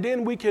that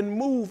then we can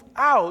move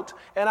out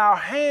and our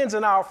hands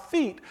and our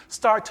feet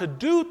start to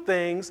do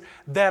things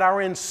that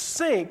are in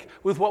sync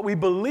with what we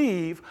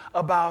believe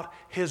about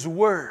his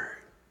word.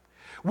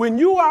 When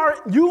you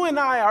and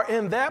I are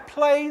in that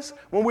place,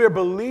 when we're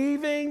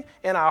believing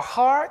in our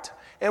heart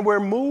and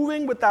we're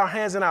moving with our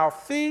hands and our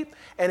feet,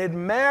 and it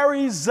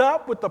marries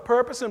up with the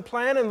purpose and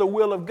plan and the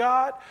will of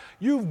God,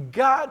 you've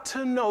got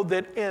to know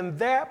that in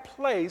that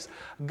place,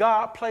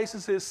 God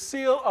places his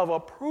seal of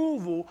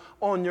approval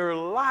on your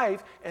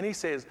life, and he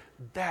says,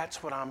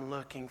 that's what I'm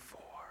looking for.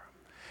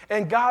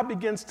 And God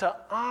begins to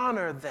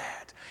honor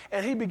that,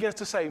 and he begins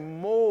to say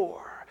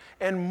more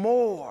and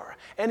more,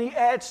 and he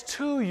adds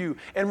to you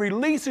and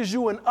releases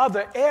you in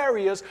other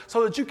areas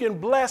so that you can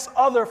bless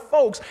other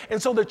folks and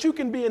so that you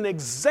can be an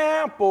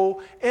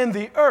example in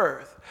the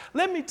earth.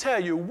 Let me tell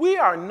you, we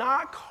are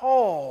not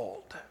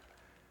called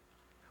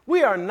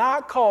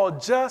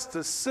just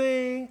to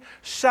sing,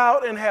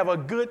 shout, and have a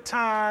good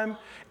time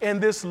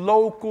in this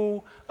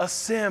local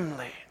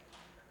assembly.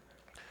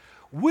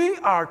 We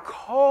are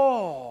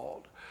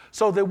called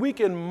so that we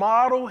can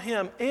model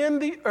him in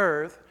the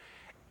earth,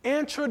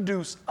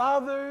 introduce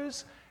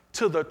others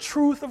to the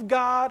truth of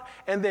God,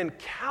 and then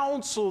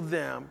counsel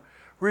them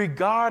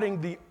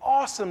regarding the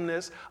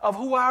awesomeness of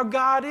who our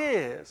God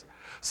is.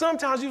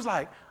 Sometimes you're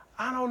like,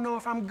 I don't know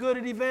if I'm good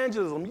at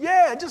evangelism.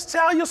 Yeah, just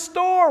tell your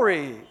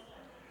story.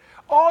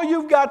 All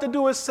you've got to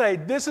do is say,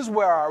 this is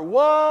where I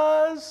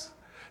was.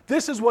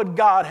 This is what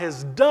God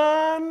has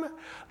done.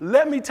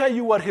 Let me tell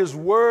you what his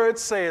word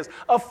says.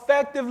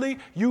 Effectively,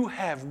 you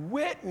have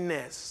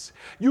witnessed.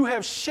 You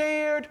have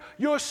shared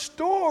your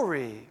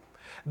story.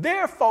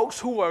 There are folks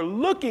who are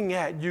looking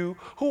at you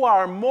who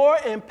are more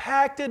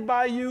impacted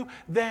by you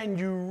than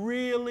you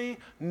really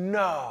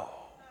know.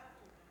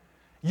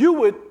 You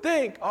would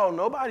think, oh,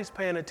 nobody's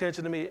paying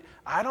attention to me.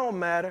 I don't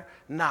matter.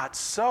 Not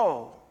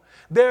so.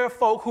 There are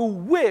folk who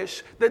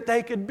wish that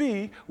they could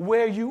be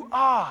where you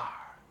are.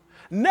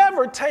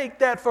 Never take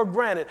that for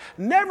granted.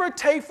 Never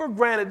take for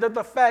granted that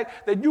the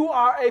fact that you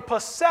are a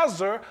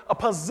possessor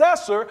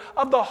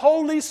of the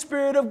Holy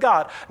Spirit of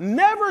God.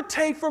 Never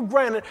take for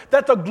granted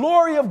that the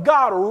glory of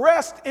God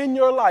rests in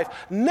your life.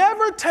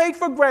 Never take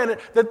for granted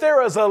that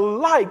there is a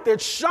light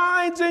that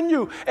shines in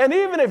you. And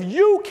even if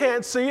you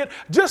can't see it,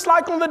 just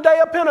like on the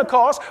day of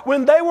Pentecost,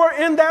 when they were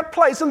in that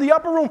place in the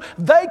upper room,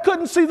 they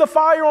couldn't see the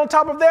fire on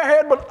top of their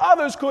head, but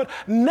others could.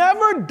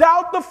 Never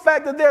doubt the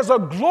fact that there's a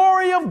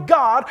glory of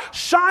God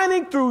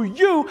shining through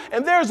you,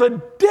 and there's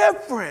a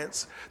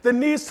difference that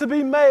needs to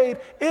be made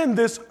in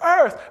this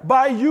earth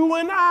by you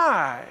and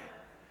I.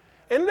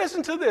 And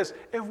listen to this.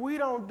 If we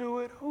don't do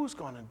it, who's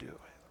going to do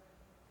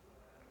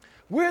it?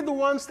 We're the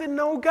ones that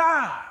know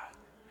God.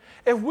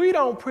 If we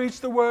don't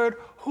preach the word,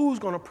 who's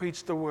going to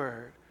preach the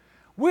word?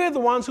 We're the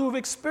ones who've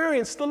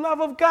experienced the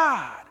love of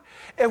God.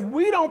 If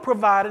we don't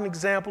provide an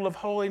example of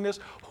holiness,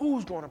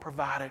 who's going to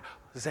provide an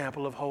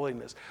example of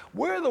holiness?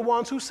 We're the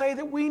ones who say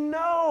that we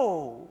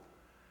know.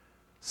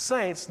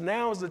 Saints,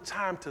 now is the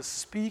time to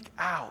speak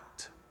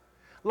out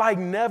like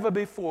never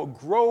before.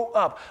 Grow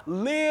up.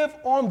 Live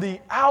on the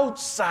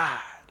outside.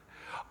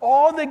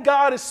 All that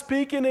God is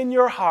speaking in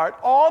your heart,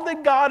 all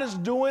that God is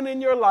doing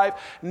in your life,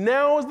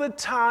 now is the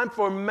time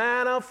for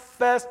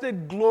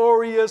manifested,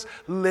 glorious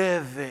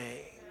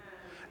living.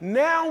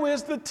 Now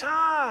is the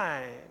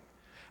time.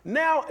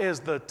 Now is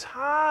the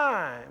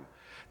time.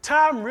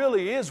 Time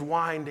really is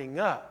winding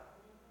up.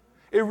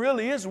 It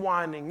really is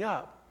winding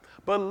up.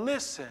 But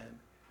listen,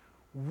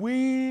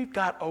 we've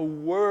got a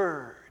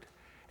word,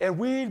 and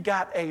we've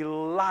got a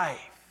life,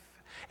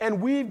 and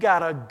we've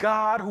got a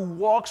God who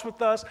walks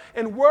with us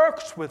and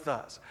works with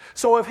us.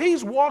 So if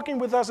he's walking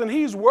with us and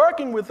he's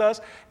working with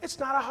us, it's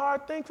not a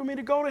hard thing for me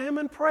to go to him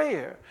in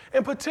prayer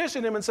and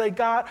petition him and say,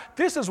 God,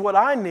 this is what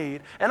I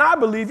need, and I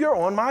believe you're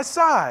on my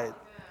side.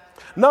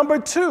 Number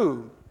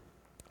 2,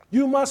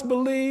 you must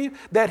believe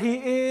that he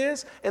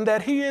is and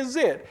that he is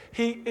it.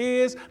 He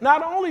is.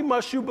 Not only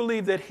must you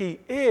believe that he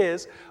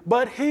is,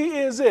 but he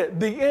is it,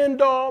 the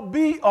end all,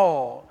 be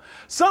all.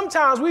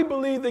 Sometimes we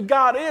believe that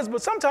God is,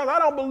 but sometimes I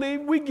don't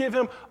believe we give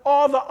him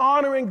all the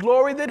honor and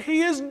glory that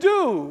he is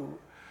due.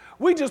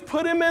 We just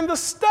put him in the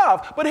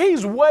stuff, but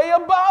he's way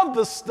above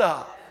the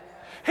stuff.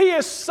 He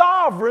is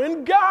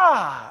sovereign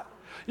God.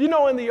 You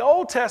know, in the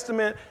Old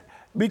Testament,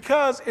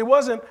 because it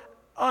wasn't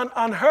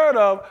unheard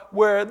of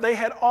where they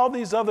had all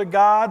these other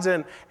gods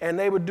and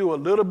they would do a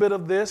little bit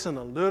of this and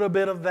a little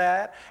bit of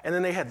that. And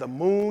then they had the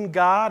moon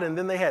god, and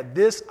then they had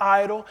this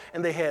idol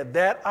and they had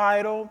that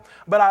idol.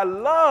 But I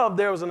love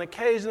there was an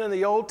occasion in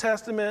the Old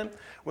Testament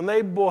when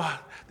they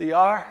brought the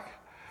Ark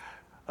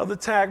of the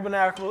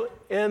Tabernacle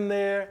in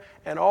there,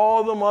 and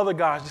all them other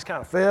gods just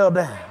kind of fell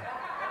down.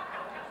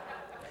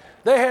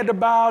 They had to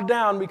bow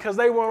down because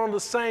they weren't on the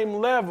same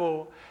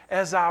level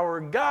as our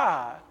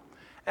God.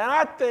 And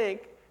I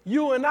think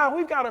you and I,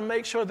 we've got to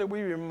make sure that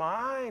we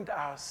remind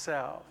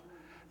ourselves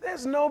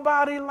there's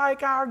nobody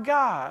like our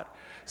God.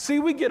 See,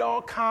 we get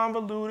all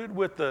convoluted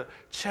with the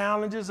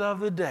challenges of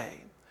the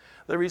day,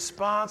 the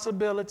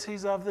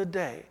responsibilities of the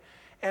day,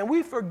 and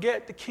we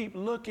forget to keep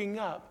looking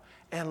up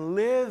and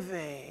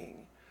living.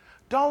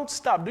 Don't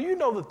stop. Do you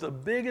know that the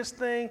biggest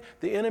thing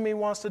the enemy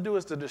wants to do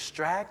is to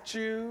distract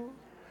you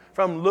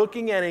from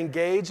looking and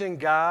engaging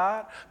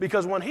God?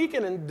 Because when he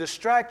can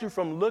distract you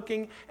from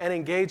looking and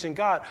engaging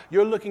God,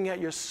 you're looking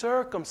at your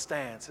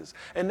circumstances.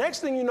 And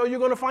next thing you know, you're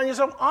going to find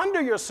yourself under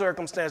your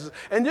circumstances.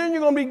 And then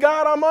you're going to be,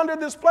 God, I'm under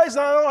this place.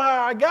 I don't know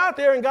how I got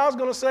there. And God's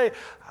going to say,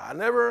 I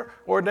never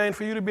ordained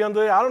for you to be under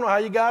there. I don't know how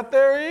you got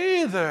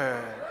there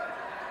either.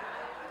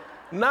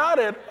 Not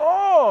at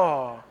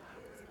all.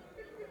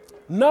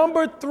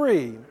 Number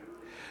 3.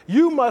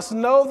 You must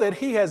know that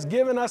he has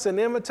given us an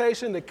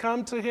invitation to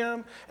come to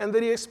him and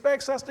that he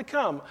expects us to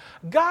come.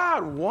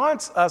 God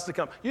wants us to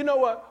come. You know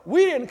what?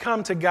 We didn't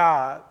come to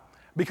God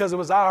because it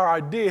was our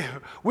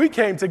idea. We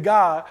came to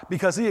God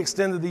because he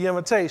extended the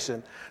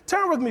invitation.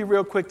 Turn with me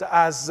real quick to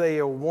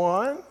Isaiah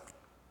 1.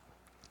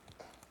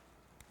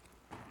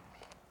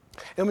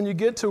 And when you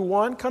get to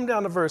 1, come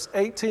down to verse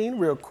 18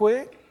 real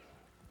quick.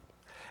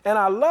 And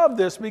I love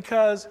this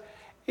because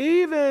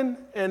even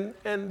in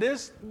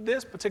this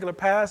particular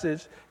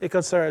passage, it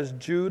concerns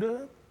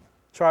Judah,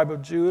 tribe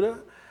of Judah.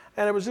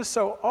 And it was just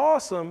so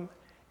awesome,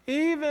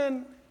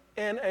 even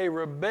in a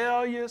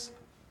rebellious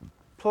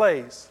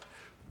place.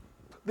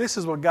 This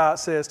is what God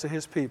says to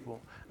his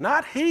people.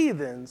 Not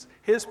heathens,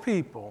 his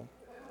people.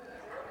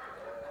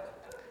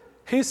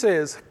 He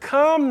says,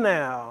 come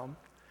now,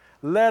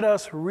 let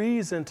us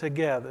reason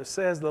together,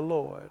 says the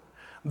Lord.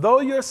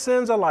 Though your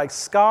sins are like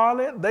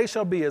scarlet, they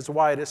shall be as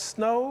white as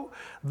snow.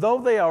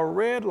 Though they are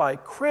red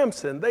like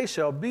crimson, they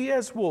shall be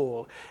as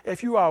wool.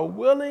 If you are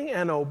willing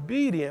and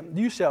obedient,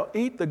 you shall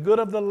eat the good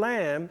of the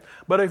land.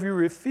 But if you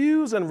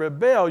refuse and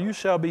rebel, you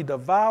shall be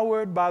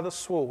devoured by the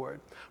sword.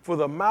 For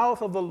the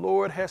mouth of the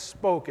Lord has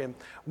spoken.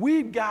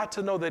 We've got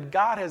to know that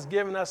God has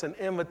given us an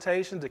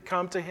invitation to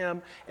come to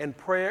him in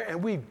prayer,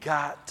 and we've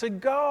got to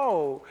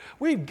go.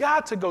 We've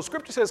got to go.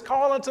 Scripture says,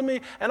 call unto me,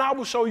 and I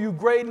will show you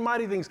great and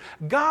mighty things.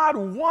 God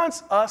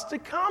wants us to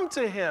come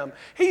to him.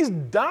 He's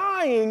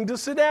dying to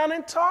sit down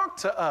and talk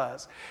to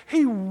us.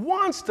 He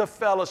wants to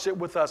fellowship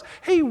with us.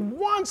 He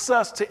wants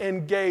us to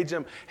engage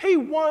him. He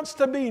wants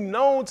to be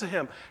known to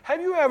him.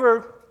 Have you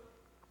ever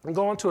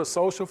gone to a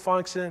social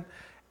function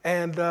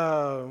and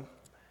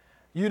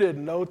you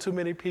didn't know too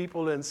many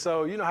people, and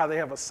so you know how they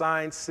have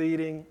assigned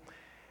seating,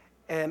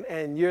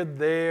 and you're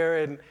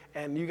there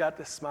and you got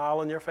this smile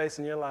on your face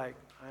and you're like,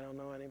 I don't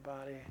know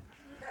anybody.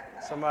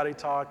 Somebody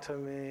talk to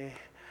me.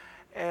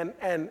 And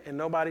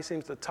nobody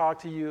seems to talk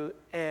to you,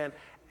 and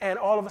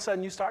all of a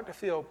sudden you start to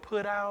feel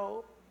put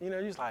out. You know,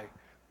 you're just like,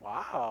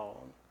 wow,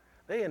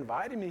 they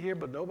invited me here,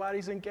 but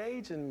nobody's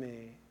engaging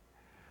me.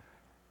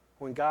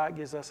 When God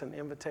gives us an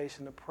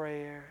invitation to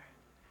prayer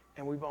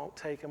and we won't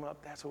take him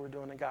up, that's what we're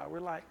doing to God. We're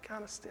like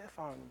kind of stiff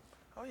on him.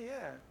 Oh,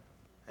 yeah.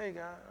 Hey,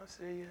 God, I'll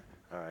see you.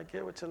 All right,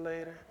 get with you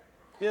later.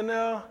 You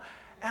know?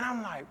 And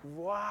I'm like,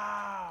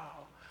 wow,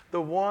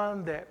 the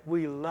one that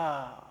we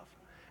love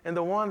and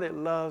the one that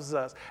loves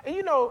us. And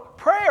you know,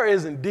 prayer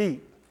isn't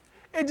deep.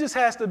 It just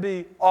has to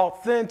be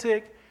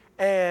authentic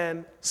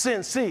and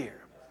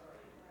sincere.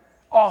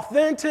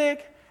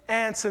 Authentic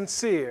and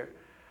sincere.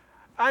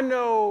 I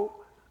know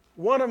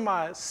one of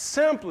my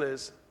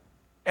simplest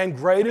and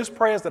greatest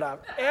prayers that I've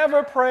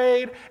ever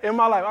prayed in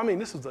my life. I mean,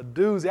 this was a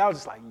doozy. I was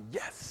just like,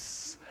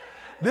 yes.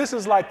 This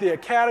is like the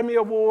Academy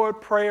Award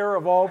prayer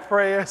of all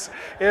prayers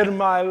in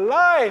my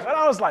life. And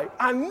I was like,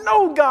 I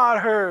know God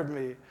heard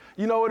me.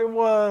 You know what it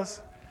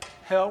was?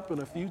 Help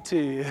and a few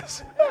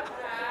tears.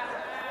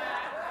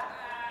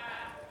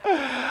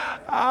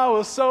 I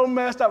was so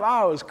messed up.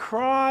 I was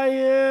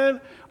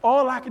crying.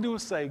 All I could do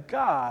was say,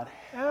 God,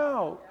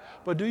 help.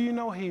 But do you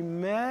know he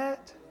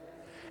met?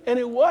 And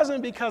it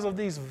wasn't because of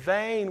these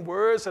vain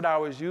words that I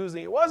was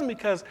using. It wasn't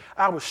because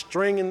I was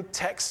stringing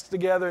texts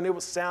together and it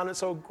was sounding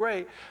so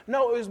great.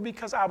 No, it was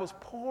because I was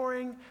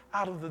pouring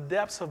out of the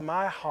depths of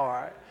my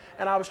heart,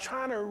 and I was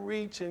trying to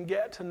reach and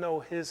get to know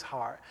his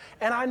heart.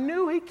 And I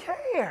knew he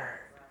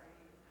cared.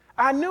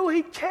 I knew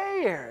he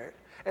cared.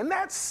 And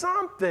that's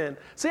something.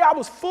 See, I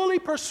was fully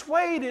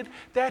persuaded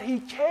that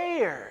he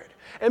cared.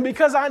 And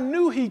because I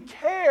knew he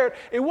cared,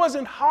 it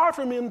wasn't hard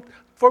for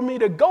me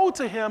to go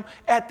to him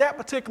at that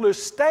particular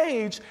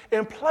stage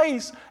and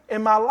place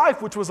in my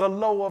life, which was a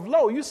low of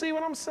low. You see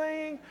what I'm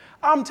saying?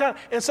 I'm telling.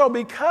 And so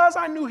because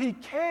I knew he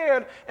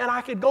cared and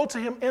I could go to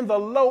him in the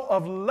low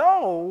of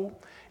low,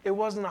 it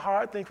wasn't a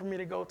hard thing for me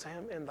to go to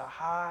him in the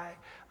high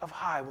of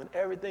high, when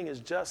everything is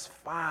just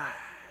fine,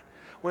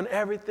 when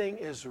everything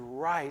is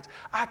right.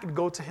 I could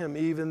go to him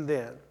even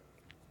then.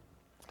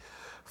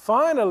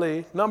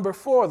 Finally, number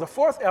 4, the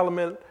fourth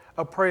element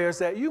of prayer is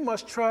that you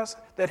must trust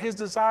that his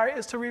desire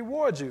is to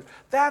reward you.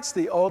 That's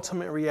the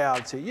ultimate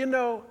reality. You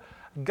know,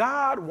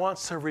 God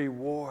wants to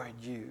reward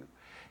you.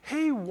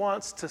 He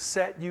wants to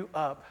set you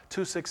up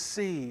to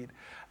succeed.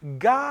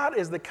 God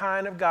is the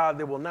kind of God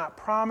that will not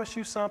promise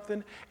you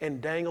something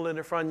and dangle it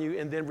in front of you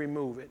and then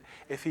remove it.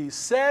 If he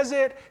says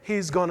it,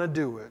 he's going to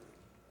do it.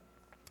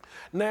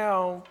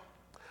 Now,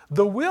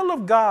 the will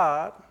of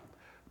God,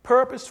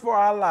 purpose for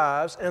our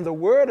lives, and the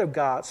word of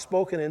God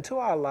spoken into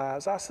our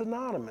lives are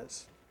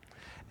synonymous.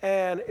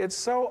 And it's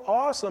so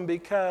awesome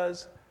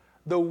because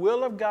the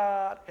will of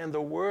God and the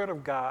word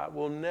of God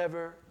will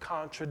never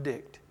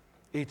contradict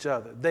each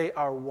other. They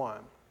are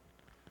one.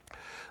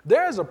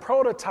 There's a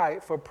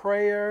prototype for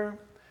prayer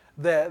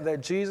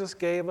that Jesus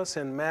gave us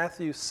in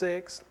Matthew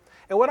 6.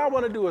 And what I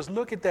want to do is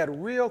look at that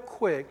real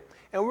quick,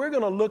 and we're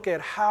going to look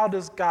at how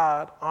does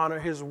God honor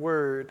his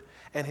word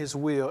and his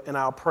will in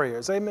our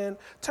prayers. Amen.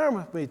 Turn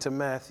with me to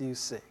Matthew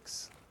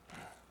 6.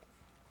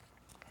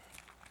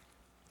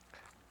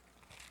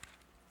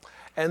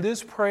 And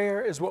this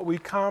prayer is what we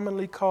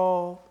commonly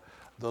call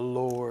the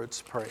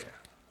Lord's Prayer.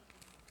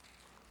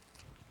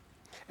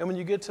 And when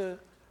you get to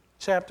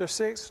chapter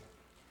 6,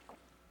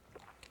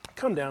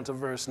 come down to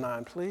verse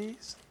 9,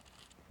 please.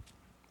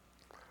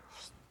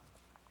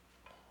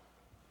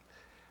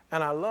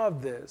 And I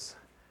love this.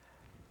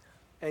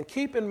 And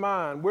keep in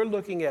mind, we're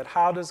looking at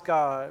how does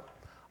God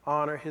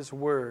honor his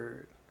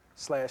word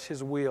 /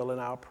 his will in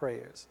our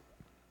prayers.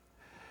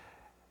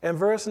 And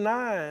verse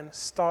 9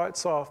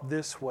 starts off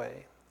this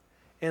way.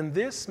 In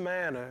this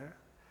manner,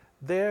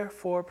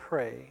 therefore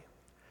pray,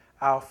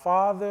 our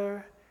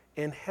Father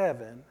in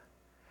heaven,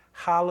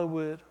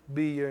 hallowed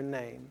be your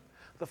name.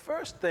 The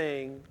first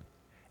thing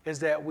is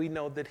that we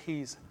know that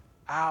he's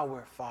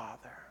our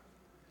Father.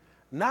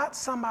 Not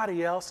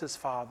somebody else's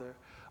Father,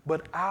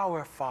 but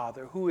our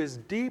Father who is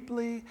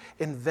deeply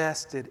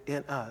invested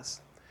in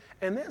us.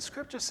 And then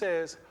Scripture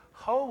says,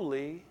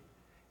 holy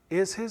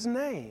is his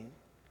name.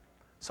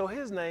 So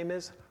his name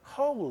is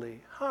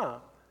holy,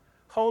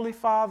 Holy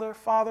Father,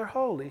 Father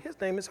holy.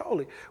 His name is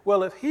holy.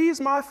 Well, if he's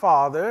my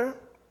Father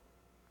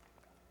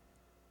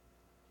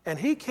and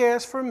he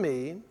cares for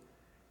me,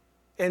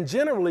 and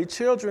generally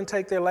children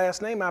take their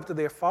last name after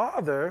their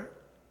father,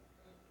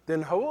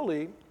 then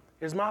holy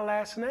is my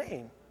last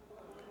name.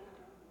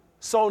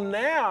 So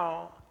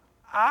now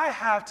I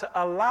have to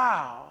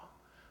allow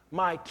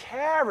my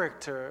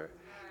character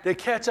to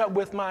catch up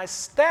with my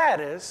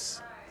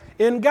status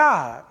in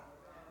God.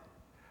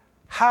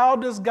 How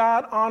does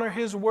God honor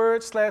his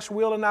word /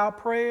 will in our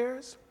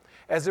prayers?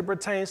 As it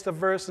pertains to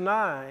verse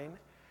 9,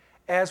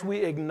 as we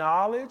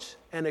acknowledge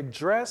and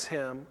address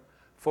him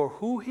for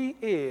who he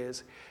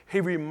is, he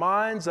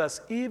reminds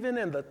us, even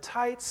in the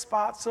tight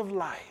spots of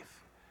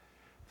life,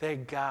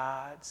 that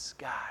God's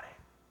got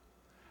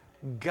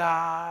it.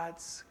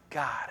 God's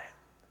got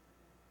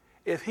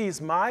it. If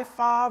he's my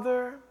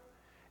Father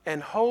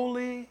and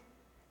holy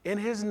in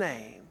his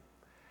name,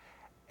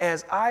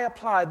 as I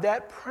apply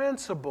that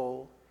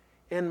principle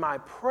in my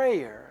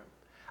prayer,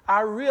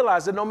 I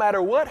realize that no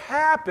matter what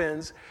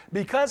happens,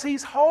 because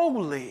he's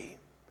holy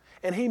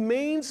and he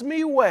means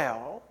me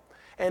well,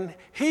 and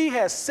he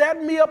has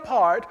set me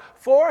apart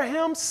for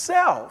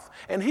himself,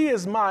 and he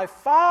is my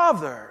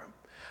Father,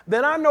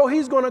 then I know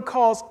he's going to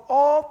cause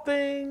all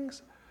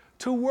things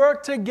to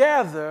work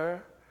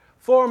together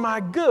for my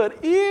good,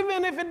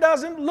 even if it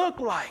doesn't look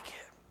like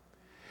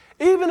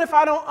it. Even if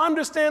I don't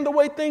understand the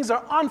way things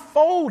are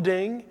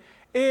unfolding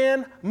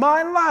in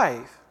my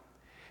life.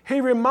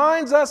 He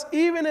reminds us,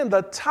 even in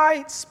the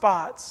tight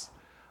spots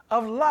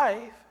of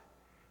life,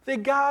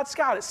 that God's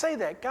got it. Say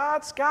that.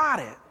 God's got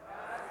it.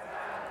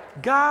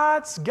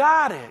 God's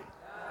got it.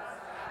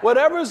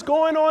 Whatever's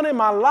going on in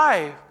my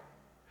life,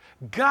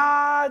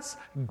 God's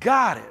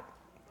got it.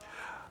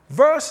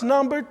 Verse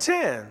number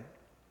 10.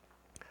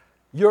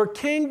 Your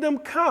kingdom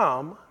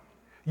come,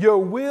 your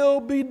will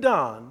be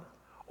done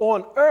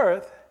on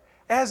earth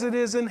as it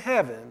is in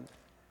heaven.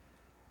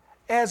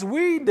 As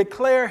we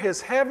declare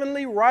his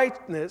heavenly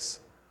rightness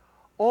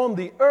on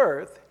the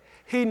earth,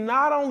 he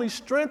not only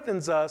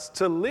strengthens us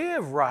to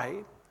live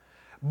right,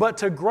 but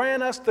to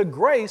grant us the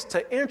grace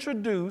to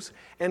introduce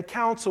and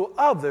counsel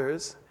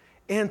others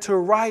into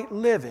right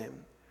living.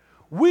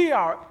 We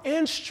are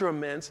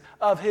instruments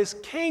of his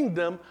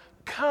kingdom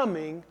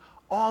coming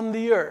on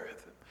the earth.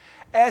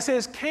 As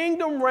his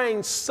kingdom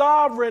reigns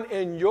sovereign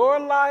in your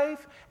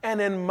life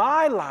and in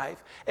my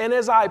life, and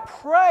as I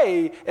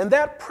pray, and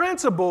that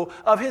principle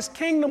of his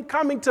kingdom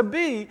coming to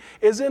be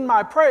is in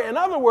my prayer. In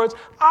other words,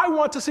 I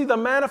want to see the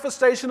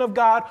manifestation of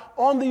God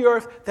on the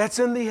earth that's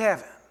in the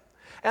heaven.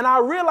 And I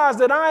realize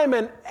that I am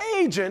an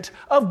agent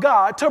of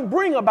God to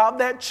bring about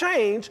that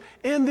change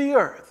in the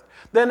earth.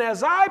 Then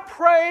as I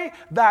pray,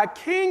 thy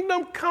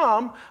kingdom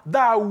come,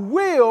 thy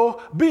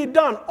will be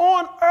done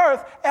on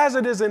earth as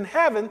it is in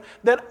heaven,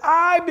 that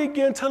I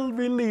begin to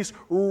release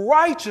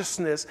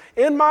righteousness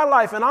in my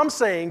life. And I'm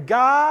saying,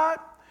 God,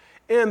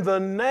 in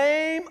the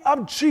name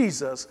of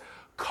Jesus,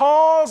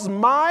 cause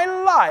my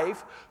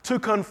life to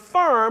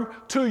conform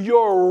to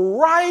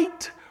your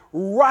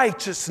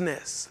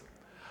righteousness.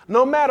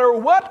 No matter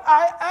what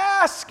I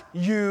ask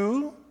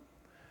you,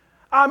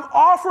 I'm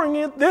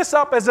offering this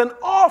up as an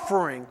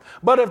offering.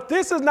 But if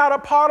this is not a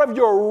part of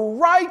your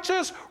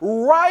righteous,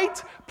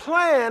 right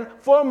plan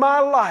for my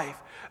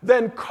life,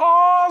 then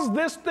cause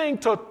this thing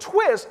to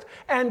twist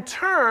and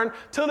turn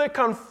till it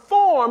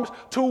conforms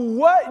to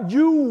what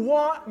you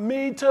want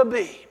me to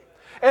be.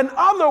 In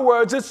other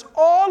words, it's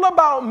all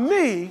about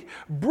me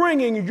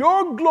bringing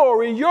your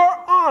glory,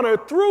 your honor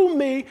through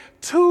me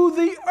to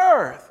the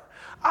earth.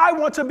 I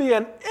want to be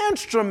an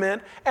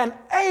instrument, an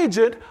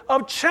agent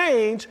of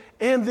change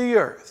in the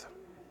earth.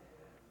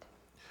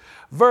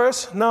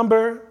 Verse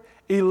number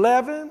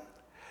 11,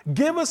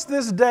 give us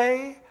this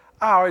day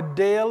our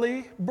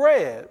daily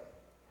bread.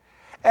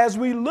 As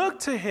we look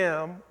to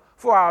him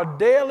for our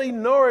daily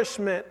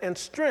nourishment and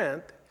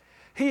strength,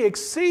 he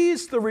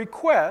exceeds the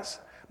request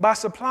by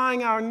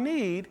supplying our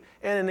need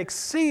in an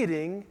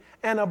exceeding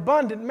and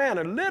abundant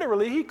manner.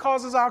 Literally, he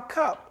causes our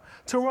cup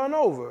to run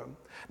over.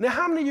 Now,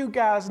 how many of you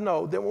guys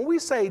know that when we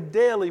say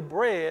daily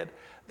bread,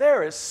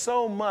 there is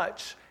so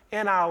much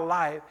in our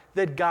life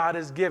that God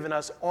has given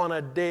us on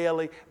a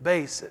daily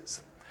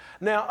basis?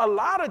 Now, a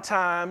lot of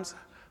times,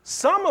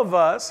 some of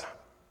us,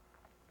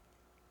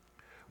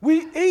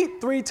 we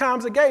eat 3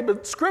 times a day,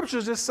 but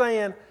Scripture's just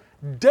saying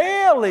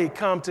daily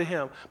come to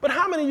him. But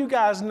how many of you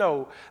guys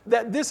know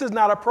that this is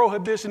not a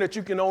prohibition that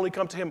you can only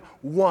come to him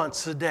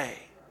once a day?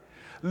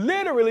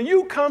 Literally,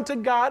 you come to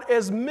God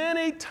as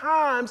many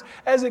times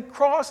as it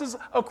crosses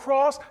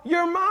across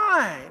your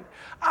mind.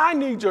 I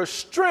need your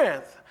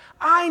strength.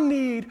 I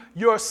need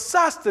your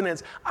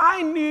sustenance.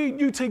 I need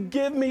you to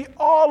give me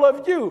all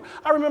of you.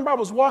 I remember I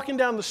was walking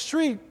down the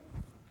street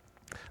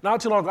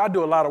not too long ago. I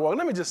do a lot of walking.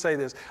 Let me just say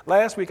this.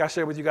 Last week I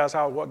shared with you guys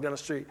how I walked down the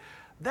street.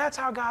 That's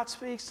how God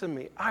speaks to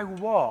me. I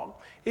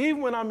walk.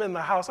 Even when I'm in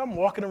the house, I'm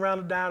walking around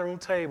the dining room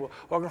table,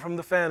 walking from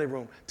the family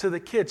room to the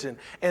kitchen.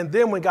 And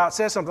then when God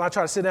says something, I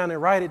try to sit down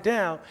and write it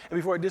down. And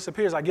before it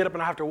disappears, I get up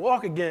and I have to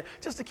walk again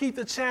just to keep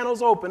the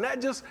channels open.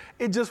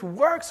 It just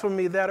works for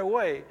me that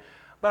way.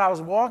 But I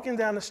was walking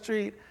down the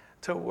street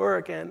to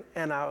work, and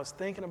I was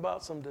thinking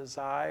about some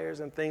desires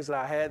and things that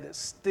I had that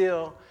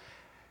still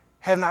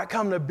have not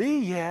come to be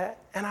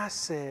yet. And I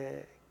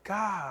said,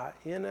 God,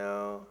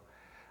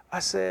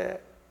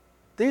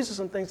 these are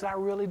some things that I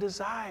really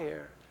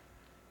desire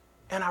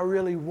and I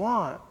really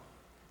want.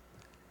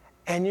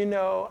 And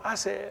I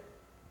said,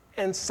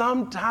 And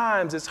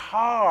sometimes it's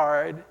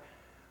hard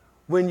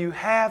when you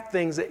have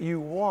things that you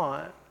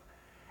want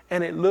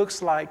and it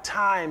looks like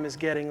time is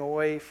getting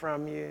away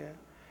from you.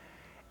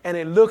 And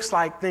it looks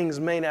like things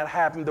may not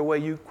happen the way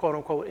you, quote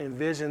unquote,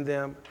 envision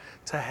them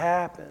to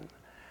happen.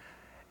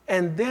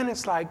 And then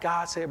it's like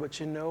God said, but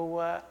you know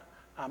what?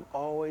 I'm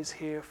always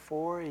here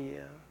for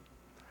you.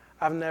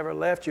 I've never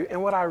left you.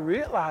 And what I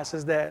realize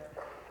is that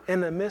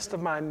in the midst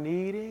of my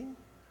needing,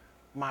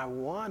 my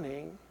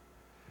wanting,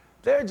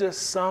 there are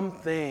just some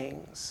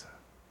things,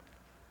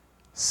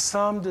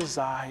 some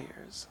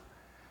desires,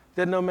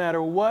 that no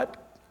matter what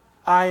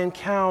I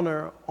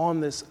encounter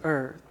on this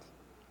earth,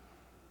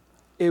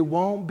 it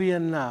won't be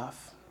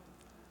enough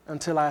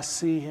until I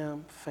see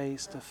him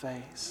face to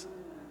face.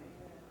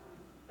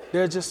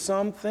 There are just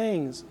some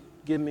things.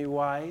 Give me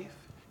wife,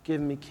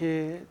 give me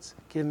kids,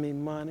 give me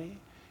money,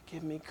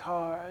 give me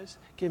cars,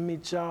 give me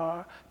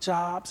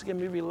jobs, give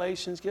me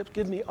relations,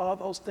 give me all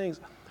those things.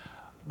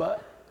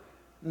 But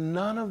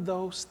none of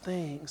those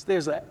things,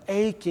 there's an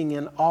aching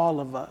in all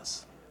of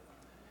us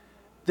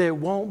that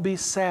won't be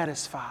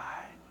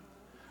satisfied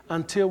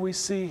until we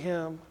see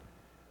him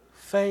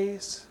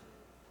face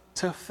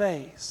to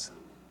face.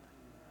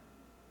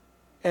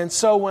 And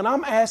so when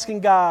I'm asking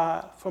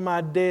God for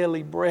my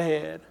daily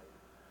bread,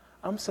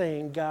 I'm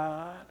saying,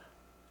 God,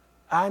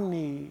 I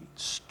need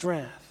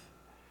strength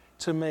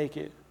to make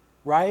it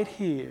right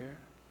here,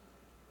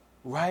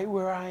 right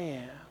where I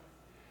am,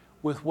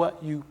 with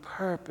what you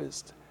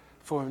purposed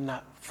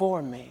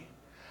for me.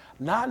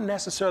 Not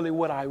necessarily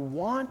what I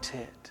want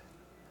it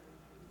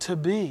to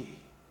be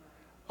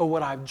or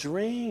what I've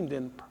dreamed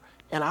and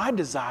I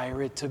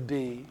desire it to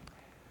be,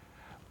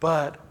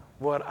 but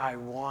what I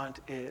want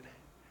it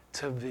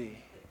to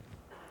be.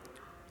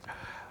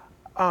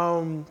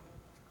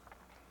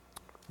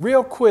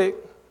 Real quick,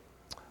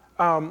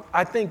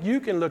 I think you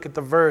can look at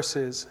the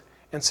verses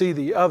and see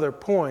the other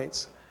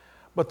points,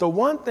 but the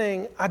one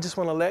thing I just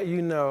want to let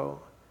you know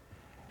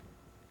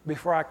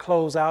before I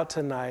close out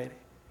tonight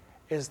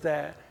is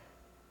that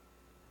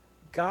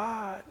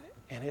God,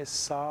 in his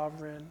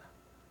sovereign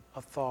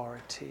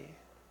authority,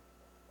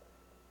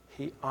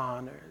 he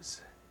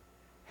honors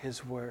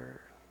his word.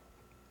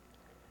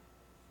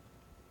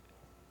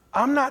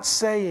 I'm not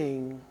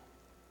saying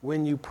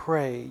when you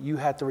pray you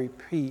have to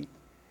repeat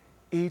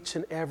each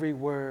and every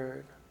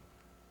word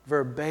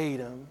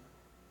verbatim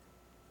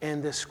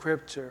in this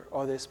scripture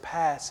or this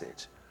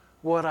passage.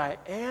 What I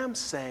am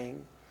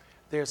saying,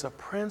 there's a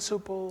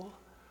principle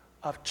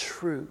of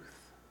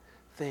truth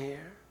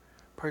there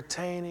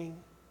pertaining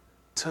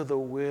to the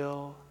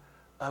will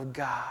of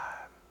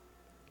God.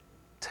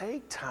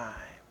 Take time,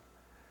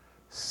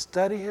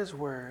 study his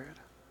word,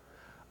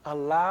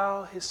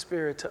 allow his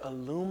spirit to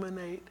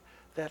illuminate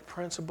that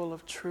principle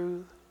of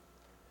truth,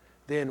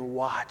 then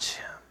watch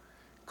him,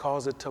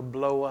 cause it to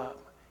blow up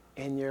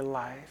in your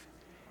life,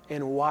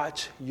 and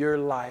watch your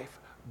life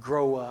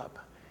grow up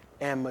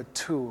and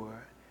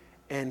mature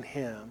in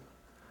him.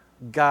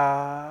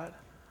 God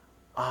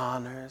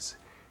honors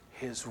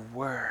his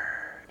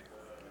word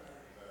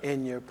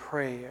in your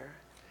prayer,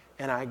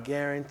 and I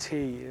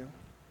guarantee you,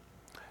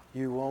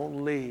 you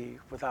won't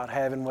leave without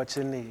having what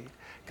you need.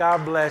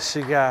 God bless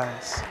you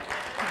guys.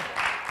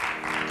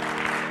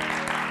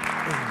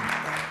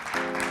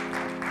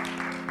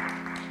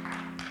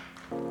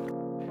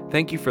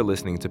 Thank you for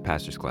listening to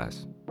Pastor's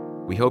Class.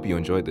 We hope you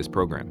enjoyed this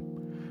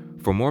program.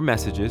 For more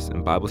messages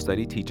and Bible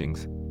study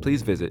teachings,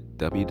 please visit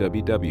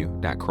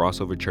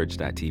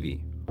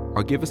www.crossoverchurch.tv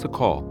or give us a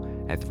call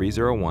at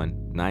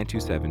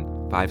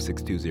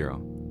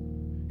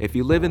 301-927-5620. If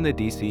you live in the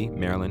D.C.,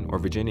 Maryland, or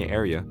Virginia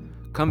area,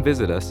 come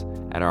visit us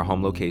at our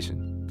home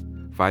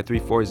location,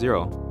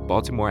 5340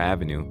 Baltimore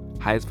Avenue,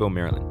 Hyattsville,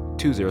 Maryland,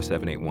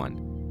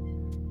 20781.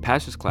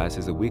 Pastor's Class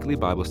is a weekly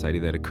Bible study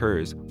that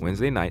occurs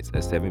Wednesday nights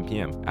at 7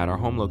 p.m. at our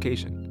home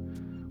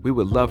location. We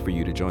would love for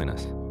you to join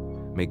us.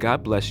 May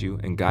God bless you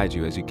and guide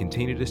you as you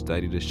continue to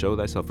study to show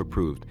thyself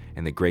approved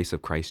in the grace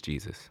of Christ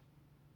Jesus.